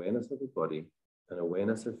there was awareness of the body and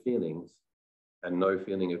awareness of feelings and no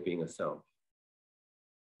feeling of being a self.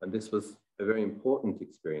 And this was a very important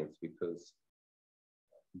experience because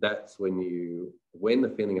that's when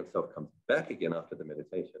the feeling of self comes back again after the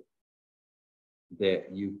meditation, that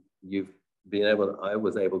I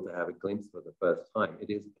was able to have a glimpse for the first time. It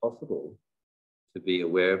is possible to be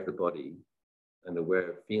aware of the body and aware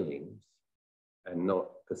of feelings and not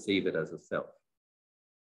perceive it as a self.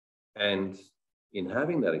 And in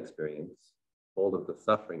having that experience, all of the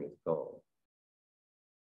suffering is gone.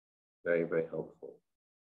 Very, very helpful.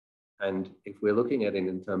 And if we're looking at it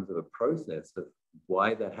in terms of a process of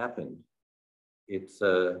why that happened, it's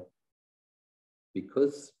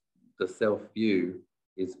because the self-view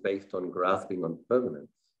is based on grasping on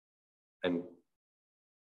permanence. And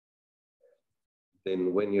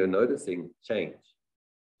then when you're noticing change,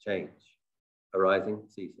 arising,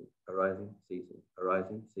 ceasing, arising, ceasing,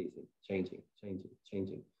 arising, ceasing, changing,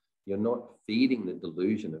 changing. You're not feeding the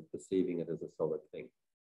delusion of perceiving it as a solid thing.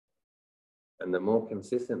 And the more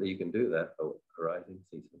consistently you can do that, arising,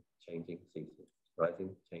 ceasing, changing, ceasing,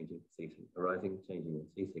 rising, changing, ceasing, arising, changing, and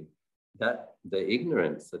ceasing, that the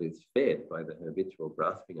ignorance that is fed by the habitual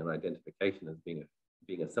grasping and identification as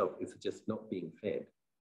being a self is just not being fed.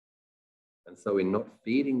 And so in not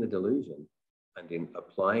feeding the delusion and in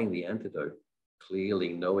applying the antidote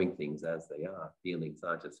clearly knowing things as they are. Feelings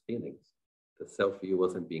are just feelings. The self-view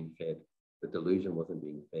wasn't being fed. The delusion wasn't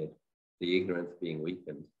being fed. The ignorance being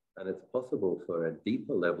weakened. And it's possible for a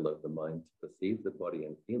deeper level of the mind to perceive the body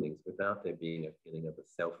and feelings without there being a feeling of a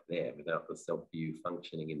self there, without the self-view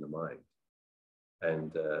functioning in the mind.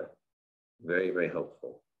 And very, very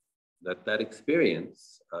helpful. That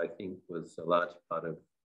experience, I think, was a large part of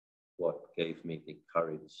what gave me the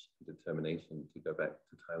courage and determination to go back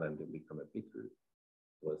to Thailand and become a bhikkhu.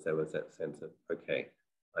 There was that sense of, okay,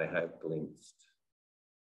 I have glimpsed.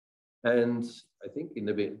 And I think in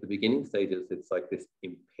the beginning stages, it's like this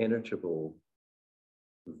impenetrable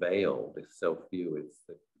veil, this self-view. It's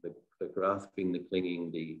the grasping, the clinging,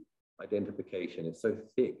 the identification is so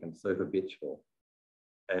thick and so habitual.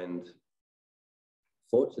 And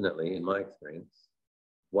fortunately, in my experience,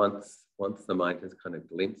 once the mind has kind of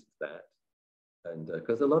glimpsed that, and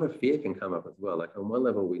because a lot of fear can come up as well. Like on one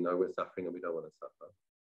level, we know we're suffering and we don't want to suffer.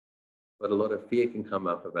 But a lot of fear can come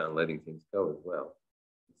up about letting things go as well.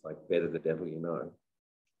 It's like better the devil you know.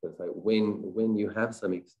 So it's like when you have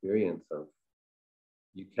some experience of,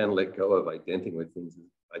 you can let go of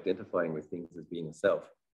identifying with things as being a self,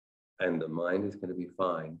 and the mind is going to be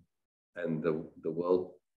fine, and the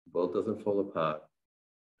world doesn't fall apart,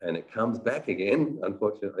 and it comes back again,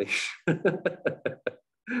 unfortunately.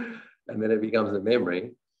 And then it becomes a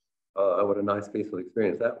memory. Oh, what a nice, peaceful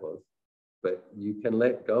experience that was. But you can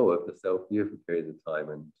let go of the self-view for periods of time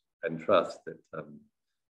and trust that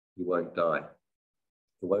you won't die.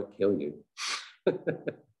 It won't kill you.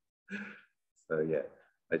 So yeah,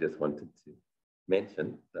 I just wanted to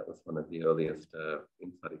mention that was one of the earliest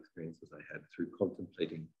insight experiences I had through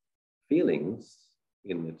contemplating feelings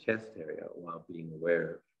in the chest area while being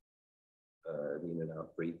aware of the in and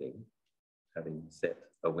out breathing, having set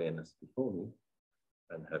awareness before me,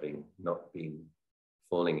 and having not been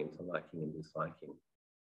falling into liking and disliking.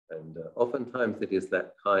 And oftentimes it is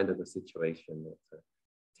that kind of a situation that's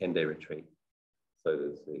a 10-day retreat. So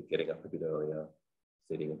there's the getting up a bit earlier,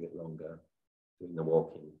 sitting a bit longer, doing the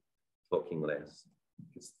walking, talking less.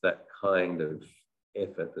 It's that kind of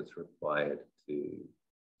effort that's required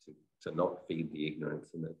to not feed the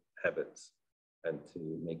ignorance and the habits, and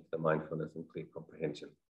to make the mindfulness and clear comprehension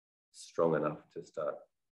strong enough to start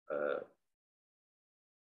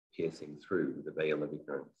piercing through the veil of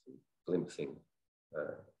ignorance and glimpsing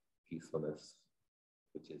peacefulness,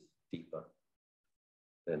 which is deeper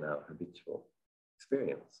than our habitual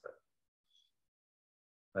experience. So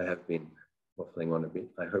I have been waffling on a bit.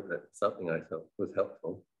 I hope that something I felt was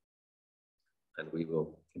helpful, and we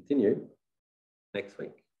will continue next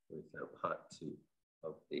week with part 2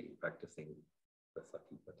 of the practicing the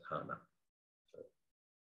Sattipathana. So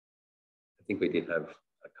I think we did have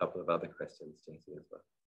a couple of other questions, JC, as well.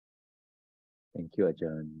 Thank you,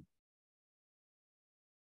 Ajahn.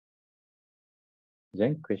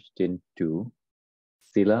 Ajahn, question 2.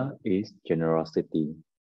 Sila is generosity.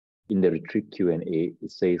 In the retreat Q&A,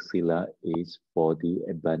 it says Sila is for the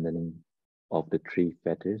abandoning of the 3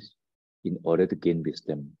 fetters in order to gain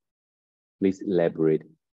wisdom. Please elaborate.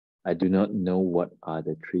 I do not know what are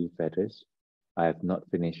the 3 fetters. I have not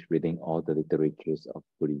finished reading all the literatures of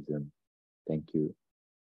Buddhism. Thank you.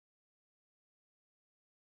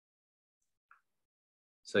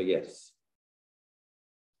 So yes,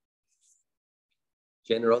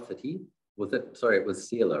 generosity, was it, sorry, it was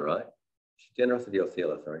Sila, right? Generosity or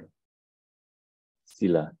Sila, sorry?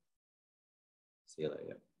 Sila. Sila,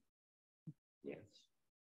 yeah. Yes.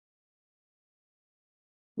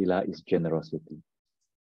 Sila is generosity.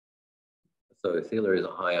 So Sila is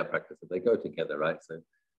a higher practice. They go together, right? So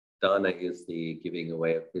dana is the giving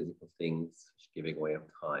away of physical things, giving away of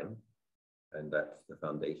time. And that's the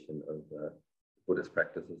foundation of Buddhist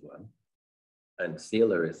practice as well. And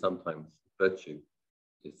Sila is sometimes, virtue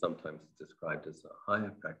is sometimes described as a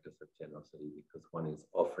higher practice of generosity because one is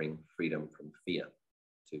offering freedom from fear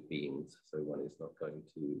to beings. So one is not going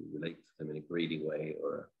to relate to them in a greedy way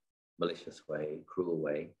or a malicious way, cruel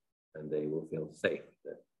way, and they will feel safe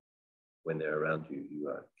that when they're around you, you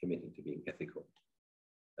are committing to being ethical.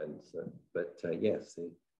 And yes,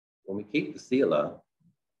 when we keep the Sila,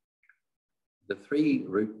 the 3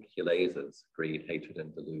 root kilesas, greed, hatred,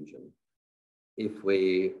 and delusion, if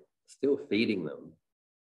we're still feeding them,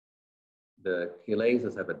 the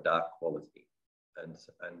kilesas have a dark quality. And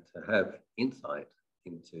to have insight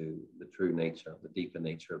into the true nature, the deeper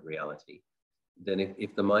nature of reality, then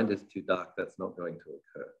if the mind is too dark, that's not going to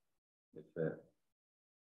occur.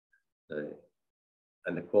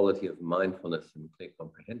 And the quality of mindfulness and clear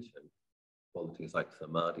comprehension, qualities like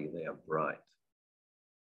samadhi, they are bright.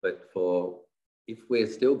 But if we're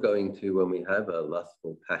still going to, when we have a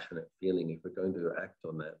lustful, passionate feeling, if we're going to act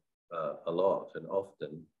on that a lot and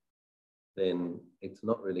often, then it's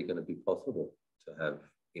not really going to be possible to have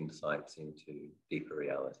insights into deeper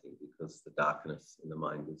reality, because the darkness in the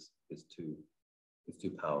mind is too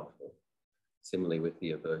powerful. Similarly with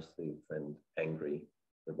the aversive and angry,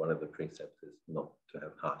 one of the precepts is not to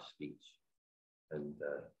have harsh speech and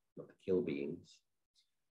not to kill beings.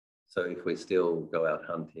 So if we still go out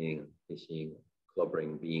hunting, fishing,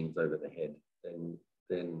 clobbering beings over the head,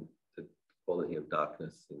 then the quality of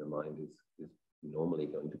darkness in the mind is normally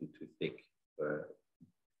going to be too thick for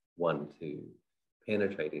one to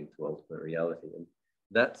penetrate into ultimate reality. And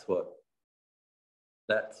that's what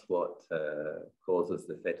causes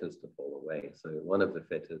the fetters to fall away. So one of the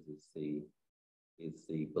fetters is the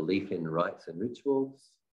belief in rites and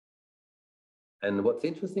rituals. And what's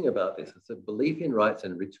interesting about this is that belief in rites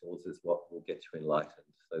and rituals is what will get you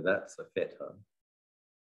enlightened. So that's a fetter.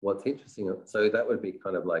 What's interesting, so that would be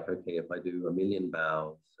kind of like, okay, if I do 1 million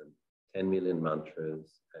bows and 10 million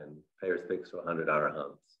mantras and pay respects to 100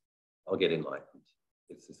 arahants, I'll get enlightened.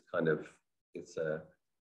 It's this kind of, it's a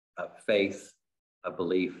faith, a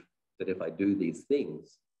belief that if I do these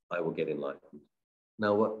things, I will get enlightened.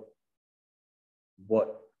 Now,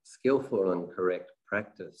 what skillful and correct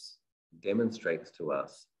practice demonstrates to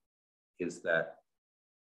us is that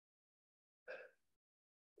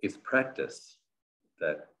it's practice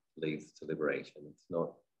that leads to liberation.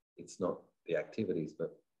 It's not the activities,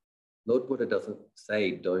 but Lord Buddha doesn't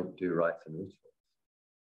say don't do rites and rituals.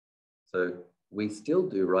 So we still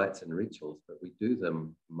do rites and rituals, but we do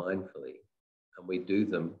them mindfully, and we do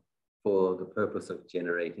them for the purpose of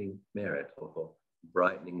generating merit, or for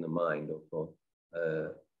brightening the mind, or for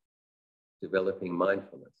developing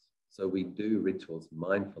mindfulness. So we do rituals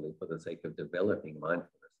mindfully for the sake of developing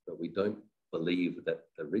mindfulness, but we don't believe that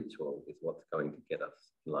the ritual is what's going to get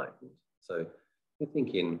us enlightened. So I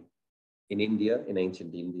think in India, in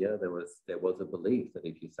ancient India, there was a belief that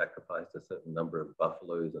if you sacrificed a certain number of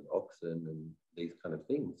buffaloes and oxen and these kind of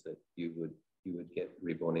things, that you would get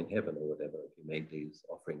reborn in heaven or whatever, if you made these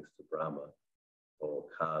offerings to Brahma or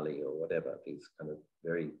Kali or whatever, these kind of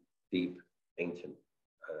very deep ancient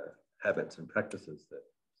habits and practices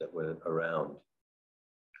that were around.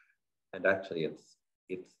 And actually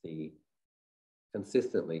it's the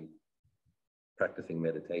consistently practicing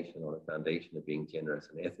meditation on a foundation of being generous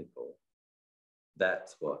and ethical.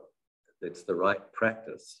 It's the right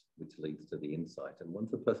practice which leads to the insight. And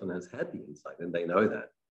once a person has had the insight and they know that,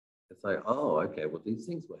 it's like, oh, okay, well, these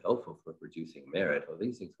things were helpful for producing merit, or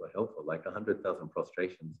these things were helpful, like 100,000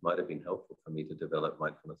 prostrations might have been helpful for me to develop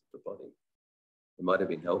mindfulness of the body. It might have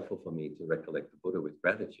been helpful for me to recollect the Buddha with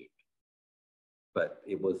gratitude. But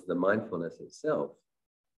it was the mindfulness itself,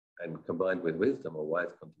 and combined with wisdom or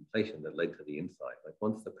wise contemplation, that led to the insight. Like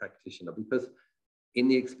once the practitioner, because in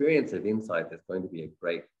the experience of insight, there's going to be a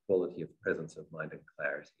great quality of presence of mind and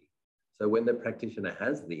clarity. So when the practitioner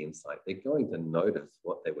has the insight, they're going to notice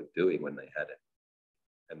what they were doing when they had it.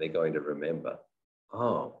 And they're going to remember,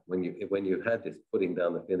 oh, when you've had this putting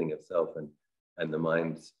down the feeling of self and the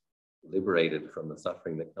mind's liberated from the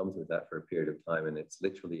suffering that comes with that for a period of time, and it's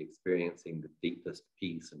literally experiencing the deepest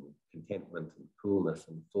peace and contentment and coolness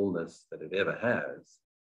and fullness that it ever has,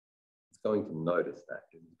 it's going to notice that.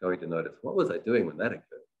 It's going to notice, what was I doing when that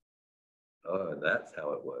occurred? Oh, that's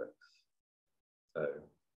how it works. So,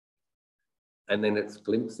 and then it's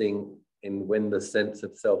glimpsing in when the sense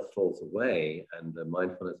of self falls away and the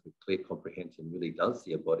mindfulness with clear comprehension really does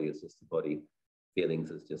see a body as just a body, feelings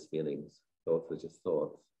as just feelings, thoughts as just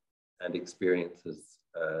thoughts, and experiences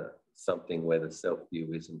something where the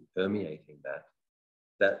self-view isn't permeating that.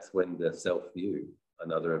 That's when the self-view,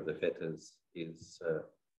 another of the fetters, is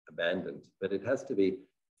abandoned. But it has to be,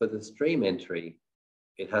 for the stream entry,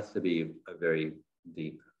 it has to be a very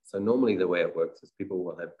deep. So normally the way it works is people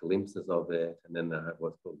will have glimpses of it, and then they'll have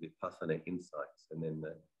what's called Vipassana insights. And then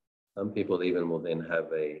some people even will then have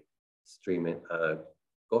a stream,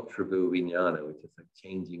 Gotrabu Vijnana, which is a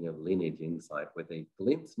changing of lineage insight, where they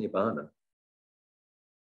glimpse Nibbana.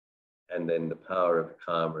 And then the power of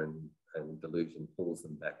karma and delusion pulls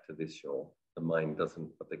them back to this shore. The mind doesn't,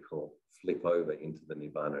 what they call, flip over into the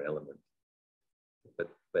Nibbana element.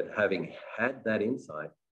 But having had that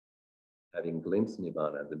insight, having glimpsed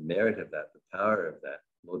Nibbana, the merit of that, the power of that,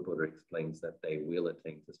 Lord Buddha explains that they will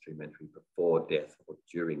attain to stream entry before death or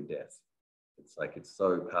during death. It's like, it's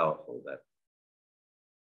so powerful that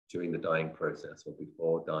during the dying process or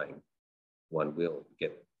before dying, one will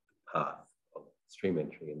get the path of stream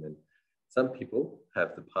entry. And then some people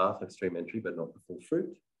have the path of stream entry, but not the full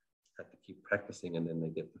fruit, have to keep practicing, and then they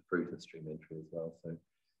get the fruit of stream entry as well. So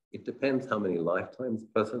it depends how many lifetimes a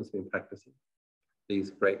person's been practicing. These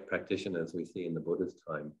great practitioners we see in the Buddha's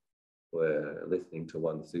time were listening to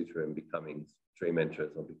one sutra and becoming stream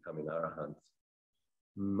enterers or becoming arahants.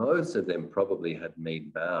 Most of them probably had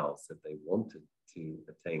made vows that they wanted to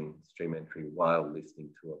attain stream entry while listening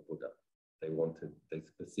to a Buddha. They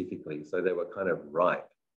specifically, so they were kind of ripe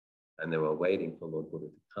and they were waiting for Lord Buddha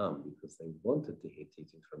to come because they wanted to hear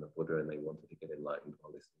teachings from the Buddha and they wanted to get enlightened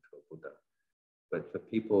while listening to a Buddha. But for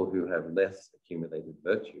people who have less accumulated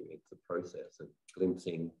virtue, it's a process of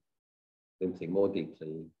glimpsing more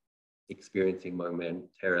deeply, experiencing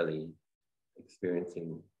momentarily,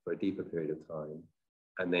 experiencing for a deeper period of time.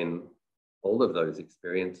 And then all of those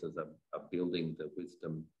experiences are building the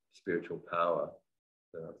wisdom, spiritual power,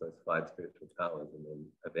 those 5 spiritual powers. And then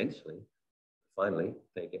eventually, finally,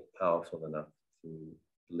 they get powerful enough to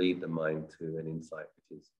lead the mind to an insight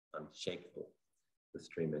which is unshakable, the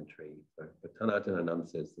stream entry. So Tan Ajahn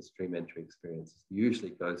says the stream entry experience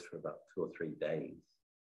usually goes for about 2 or 3 days.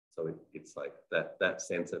 So it's like that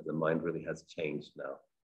sense of the mind really has changed now.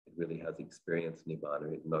 It really has experienced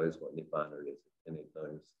Nibbana. It knows what Nibbana is, and it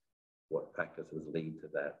knows what practices lead to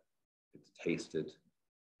that. It's tasted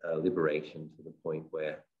liberation to the point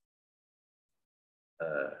where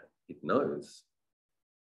it knows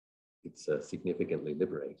it's significantly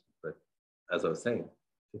liberated. But as I was saying,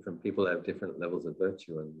 different people have different levels of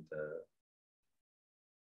virtue, and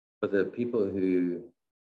for the people who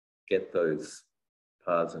get those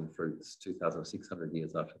paths and fruits 2,600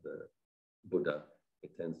 years after the Buddha,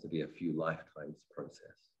 it tends to be a few lifetimes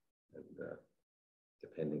process, and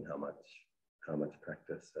depending how much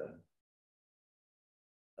practice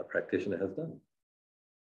a practitioner has done.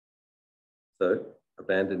 So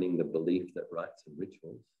abandoning the belief that rites and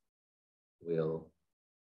rituals will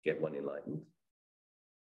get one enlightened.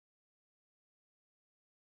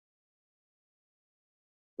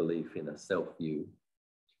 Belief in a self-view.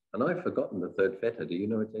 And I've forgotten the 3rd fetter. Do you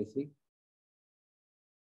know it, JC?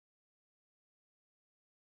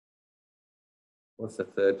 What's the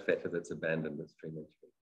 3rd fetter that's abandoned with stream entry?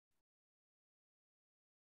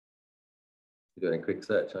 You're doing a quick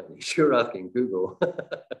search, aren't you? You're asking Google.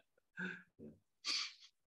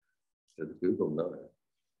 Does Google know?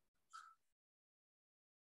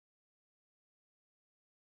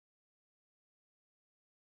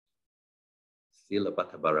 Sila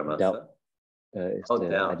Bhattabaramasa. Doubt. It's the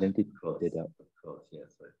doubt. identity. Of course,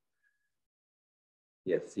 yes.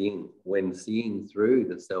 Yes, when seeing through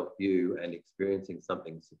the self-view and experiencing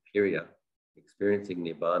something superior, experiencing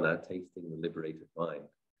Nibbana, tasting the liberated mind,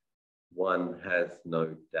 one has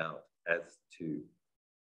no doubt as to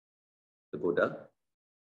the Buddha,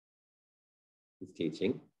 his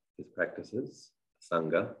teaching, his practices,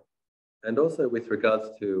 Sangha, and also with regards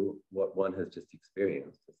to what one has just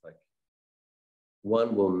experienced. It's like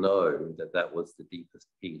one will know that that was the deepest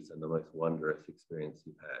peace and the most wondrous experience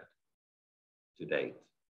you've had to date.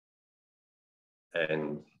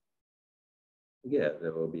 And yeah,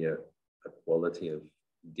 there will be a quality of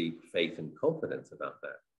deep faith and confidence about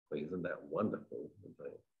that. Well, isn't that wonderful?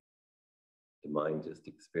 The mind just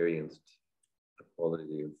experienced a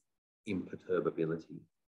quality of imperturbability,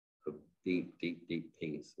 of deep, deep, deep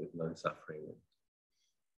peace with no suffering.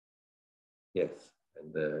 Yes,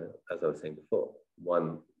 and as I was saying before,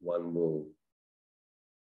 one will,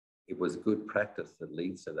 it was good practice that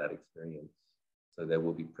leads to that experience. So there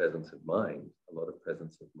will be presence of mind, a lot of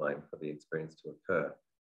presence of mind for the experience to occur.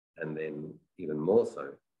 And then even more so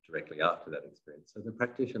directly after that experience. So the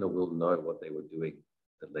practitioner will know what they were doing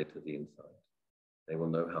that led to the insight. They will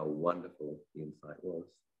know how wonderful the insight was.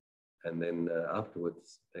 And then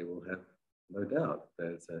afterwards, they will have no doubt.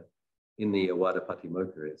 In the Awada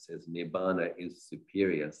Patimokkha, it says, Nibbana is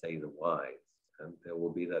superior, say the wise. And there will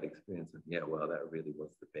be that experience of, yeah, well, that really was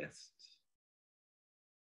the best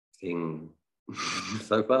thing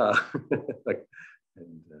so far.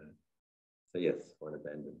 So yes, one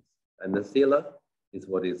abandons. And the Sila is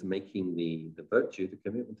what is making the virtue, the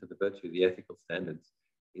commitment to the virtue, the ethical standards,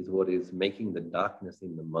 is what is making the darkness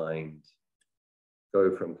in the mind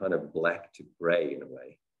go from kind of black to gray in a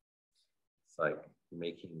way. It's like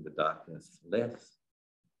making the darkness less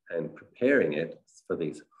and preparing it for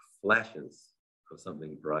these flashes of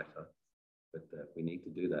something brighter. But we need to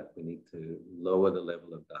do that. We need to lower the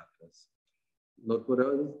level of darkness. Lord Buddha,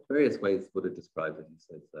 in various ways Buddha describes it. He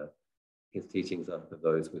says his teachings are for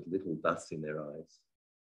those with little dust in their eyes.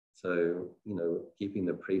 So, keeping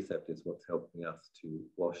the precept is what's helping us to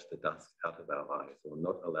wash the dust out of our eyes, or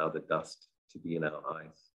not allow the dust to be in our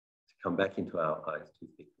eyes, to come back into our eyes too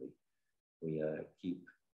thickly. We keep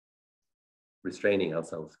restraining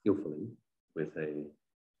ourselves skillfully with a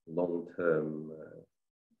long-term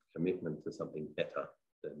commitment to something better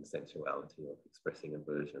than sensuality or expressing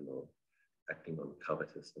aversion or acting on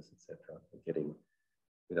covetousness, etc. Getting,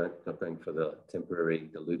 not going for the temporary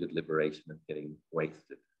deluded liberation of getting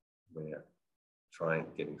wasted. We're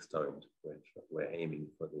getting stoned. We're aiming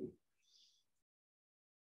for the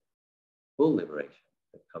full liberation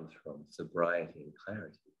that comes from sobriety and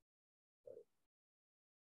clarity.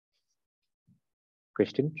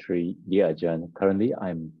 Question 3, Dear Ajahn, currently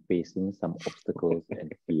I'm facing some obstacles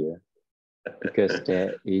and fear because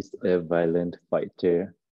there is a violent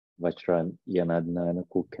fighter, Vajrayana,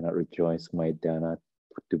 who cannot rejoice my dana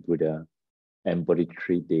to Buddha and Bodhi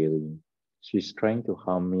tree daily. She's trying to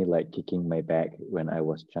harm me, like kicking my back when I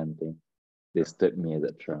was chanting, disturb me,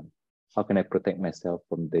 etc. How can I protect myself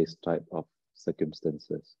from this type of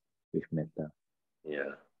circumstances with metta?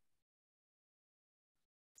 Yeah.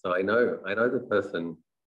 So I know the person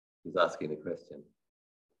who's asking the question,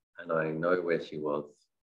 and I know where she was,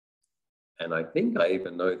 and I think I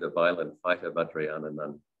even know the violent fighter Vajrayana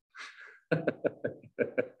nun.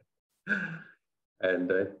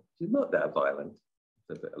 And she's not that violent,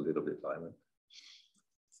 a little bit violent.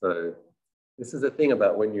 So this is the thing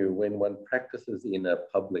about when one practices in a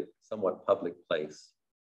somewhat public place,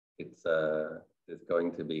 there's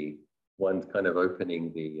going to be one kind of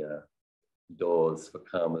opening the doors for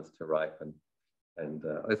karmas to ripen. And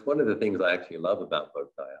it's one of the things I actually love about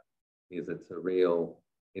Bodhgaya, is it's a real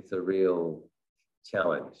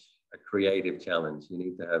challenge, a creative challenge. You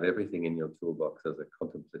need to have everything in your toolbox as a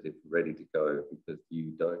contemplative ready to go, because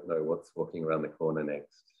you don't know what's walking around the corner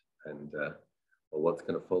next, and or what's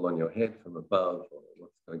going to fall on your head from above, or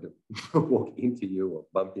what's going to walk into you or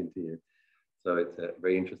bump into you. So it's a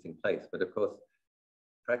very interesting place. But of course,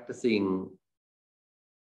 practicing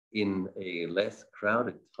in a less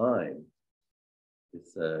crowded time,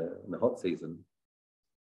 it's in the hot season,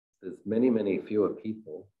 there's many fewer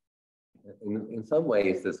people. In some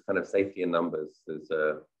ways, there's kind of safety in numbers. There's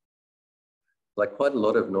like quite a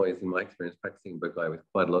lot of noise in my experience practicing Bodhgaya, with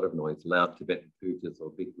quite a lot of noise. Loud Tibetan pujas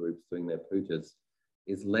or big groups doing their pujas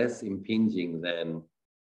is less impinging than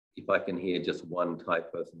if I can hear just one Thai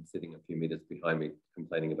person sitting a few meters behind me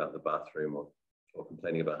complaining about the bathroom or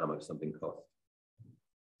complaining about how much something costs.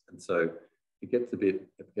 And so it gets a bit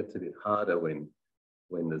harder when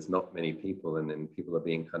there's not many people, and then people are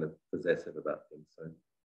being kind of possessive about things. So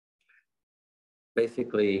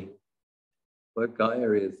basically,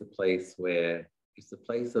 Bodhgaya is a place where it's the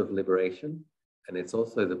place of liberation, and it's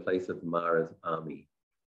also the place of Mara's army.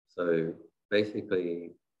 So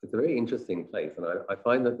basically, it's a very interesting place, and I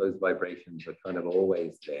find that those vibrations are kind of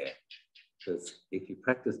always there. Because if you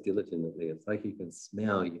practice diligently, it's like you can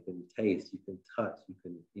smell, you can taste, you can touch, you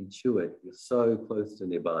can intuit. You're so close to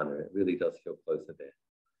Nibbana. It really does feel closer there.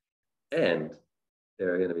 And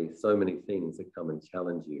there are going to be so many things that come and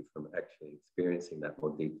challenge you from actually experiencing that more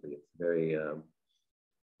deeply. It's very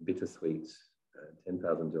bittersweet,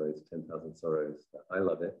 10,000 joys, 10,000 sorrows. I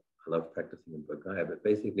love it. I love practicing in Bodhgaya, but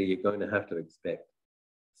basically you're going to have to expect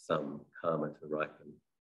some karma to ripen.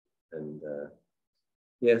 And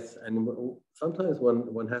yes, and sometimes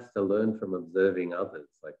one has to learn from observing others,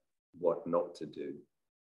 like what not to do.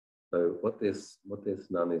 So what this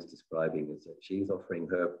nun is describing is that she's offering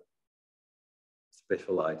her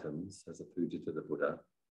special items as a puja to the Buddha,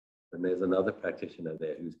 and there's another practitioner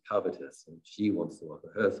there who's covetous, and she wants to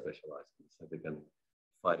offer her special items. So they're going to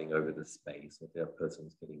fighting over the space, or the other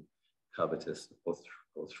person's getting covetous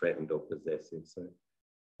or threatened or possessive. So,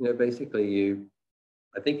 basically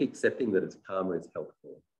I think accepting that it's karma is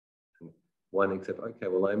helpful. And one accept, okay,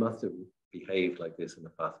 well, I must have behaved like this in the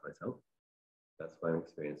past myself. That's why I'm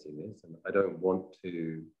experiencing this. And I don't want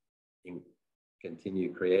to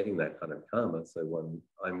continue creating that kind of karma. So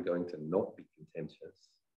I'm going to not be contentious.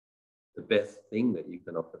 The best thing that you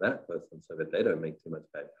can offer that person so that they don't make too much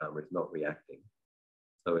bad karma is not reacting.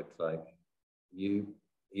 So it's like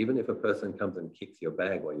even if a person comes and kicks your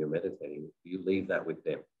bag while you're meditating, you leave that with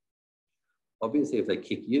them. Obviously, if they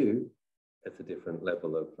kick you, it's a different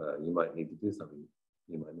level of, you might need to do something.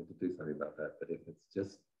 You might need to do something about that. But if it's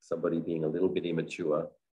just somebody being a little bit immature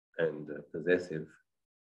and possessive,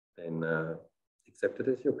 then accept it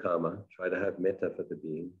as your karma. Try to have metta for the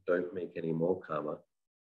being. Don't make any more karma.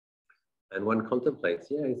 And one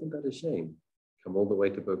contemplates, isn't that a shame? Come all the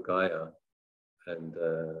way to Bodhgaya and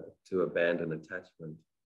to abandon attachment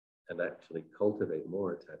and actually cultivate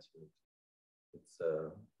more attachment. It's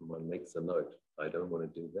one makes a note, I don't want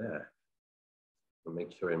to do that. I'll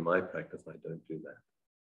make sure in my practice I don't do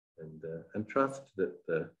that. And trust that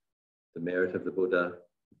the merit of the Buddha,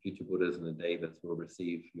 the future Buddhas and the Devas will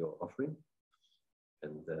receive your offering.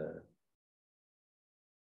 And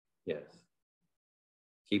yes.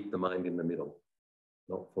 keep the mind in the middle,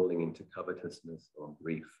 not falling into covetousness or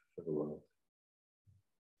grief for the world.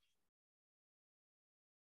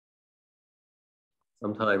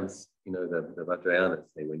 Sometimes, you know, the Vajrayana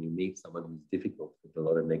say when you meet someone who's difficult with a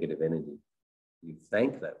lot of negative energy, you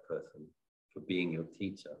thank that person for being your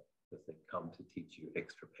teacher because they come to teach you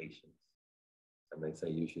extra patience. And they say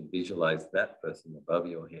you should visualize that person above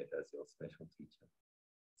your head as your special teacher.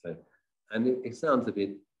 So, and it sounds a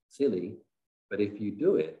bit silly, but if you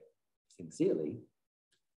do it sincerely,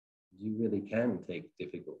 you really can take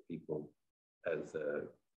difficult people as,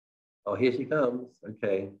 oh, here she comes.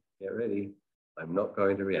 Okay, get ready. I'm not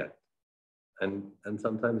going to react. And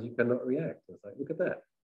sometimes you cannot react. It's like, look at that.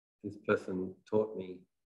 This person taught me,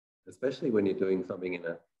 especially when you're doing something in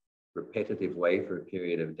a repetitive way for a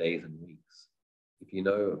period of days and weeks. If you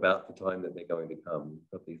know about the time that they're going to come,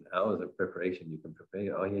 you've got these hours of preparation, you can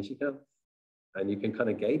prepare, oh, here she comes. And you can kind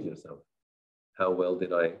of gauge yourself. How well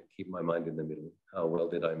did I keep my mind in the middle? How well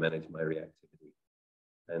did I manage my reactivity?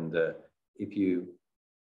 And if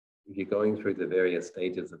you're going through the various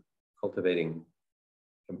stages of cultivating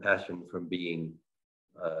compassion from being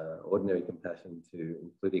ordinary compassion to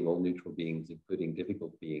including all neutral beings, including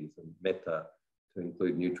difficult beings, and metta to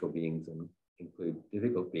include neutral beings and include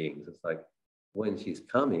difficult beings. It's like when she's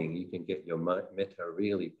coming, you can get your metta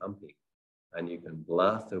really pumping and you can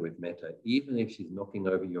blast her with metta, even if she's knocking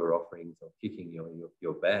over your offerings or kicking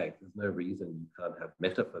your bag. There's no reason you can't have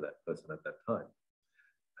metta for that person at that time.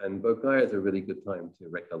 And Bodhgaya is a really good time to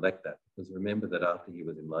recollect that, because remember that after he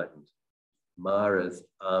was enlightened, Mara's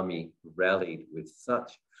army rallied with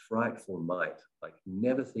such frightful might, like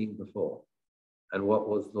never seen before. And what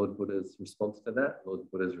was Lord Buddha's response to that? Lord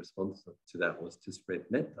Buddha's response to that was to spread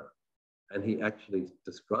metta. And he actually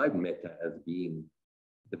described metta as being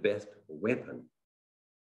the best weapon.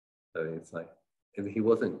 So it's like, he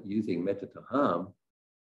wasn't using metta to harm,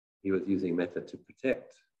 he was using metta to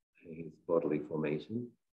protect his bodily formation.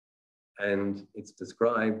 And it's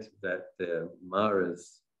described that the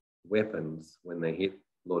Mara's weapons, when they hit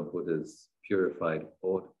Lord Buddha's purified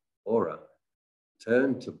aura,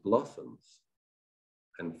 turned to blossoms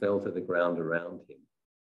and fell to the ground around him.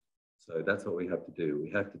 So that's what we have to do. We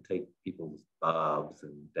have to take people's barbs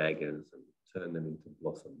and daggers and turn them into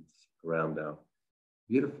blossoms around our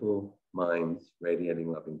beautiful minds,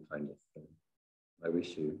 radiating loving kindness. So I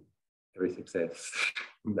wish you every success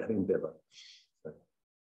in that endeavor.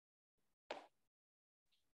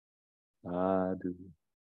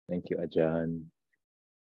 Thank you, Ajahn.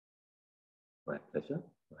 My pleasure,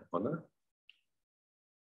 my honor.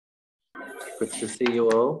 Good to see you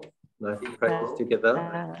all. Nice to practice together.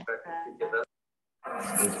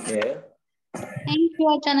 With care. Thank you,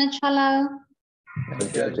 Ajahn Chala.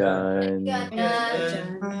 Thank you, Ajahn.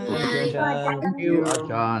 Thank you,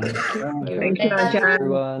 Ajahn. Thank you, Ajahn.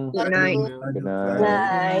 Everyone. Good night. Good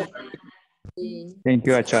night. Thank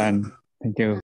you, Ajahn. Thank you.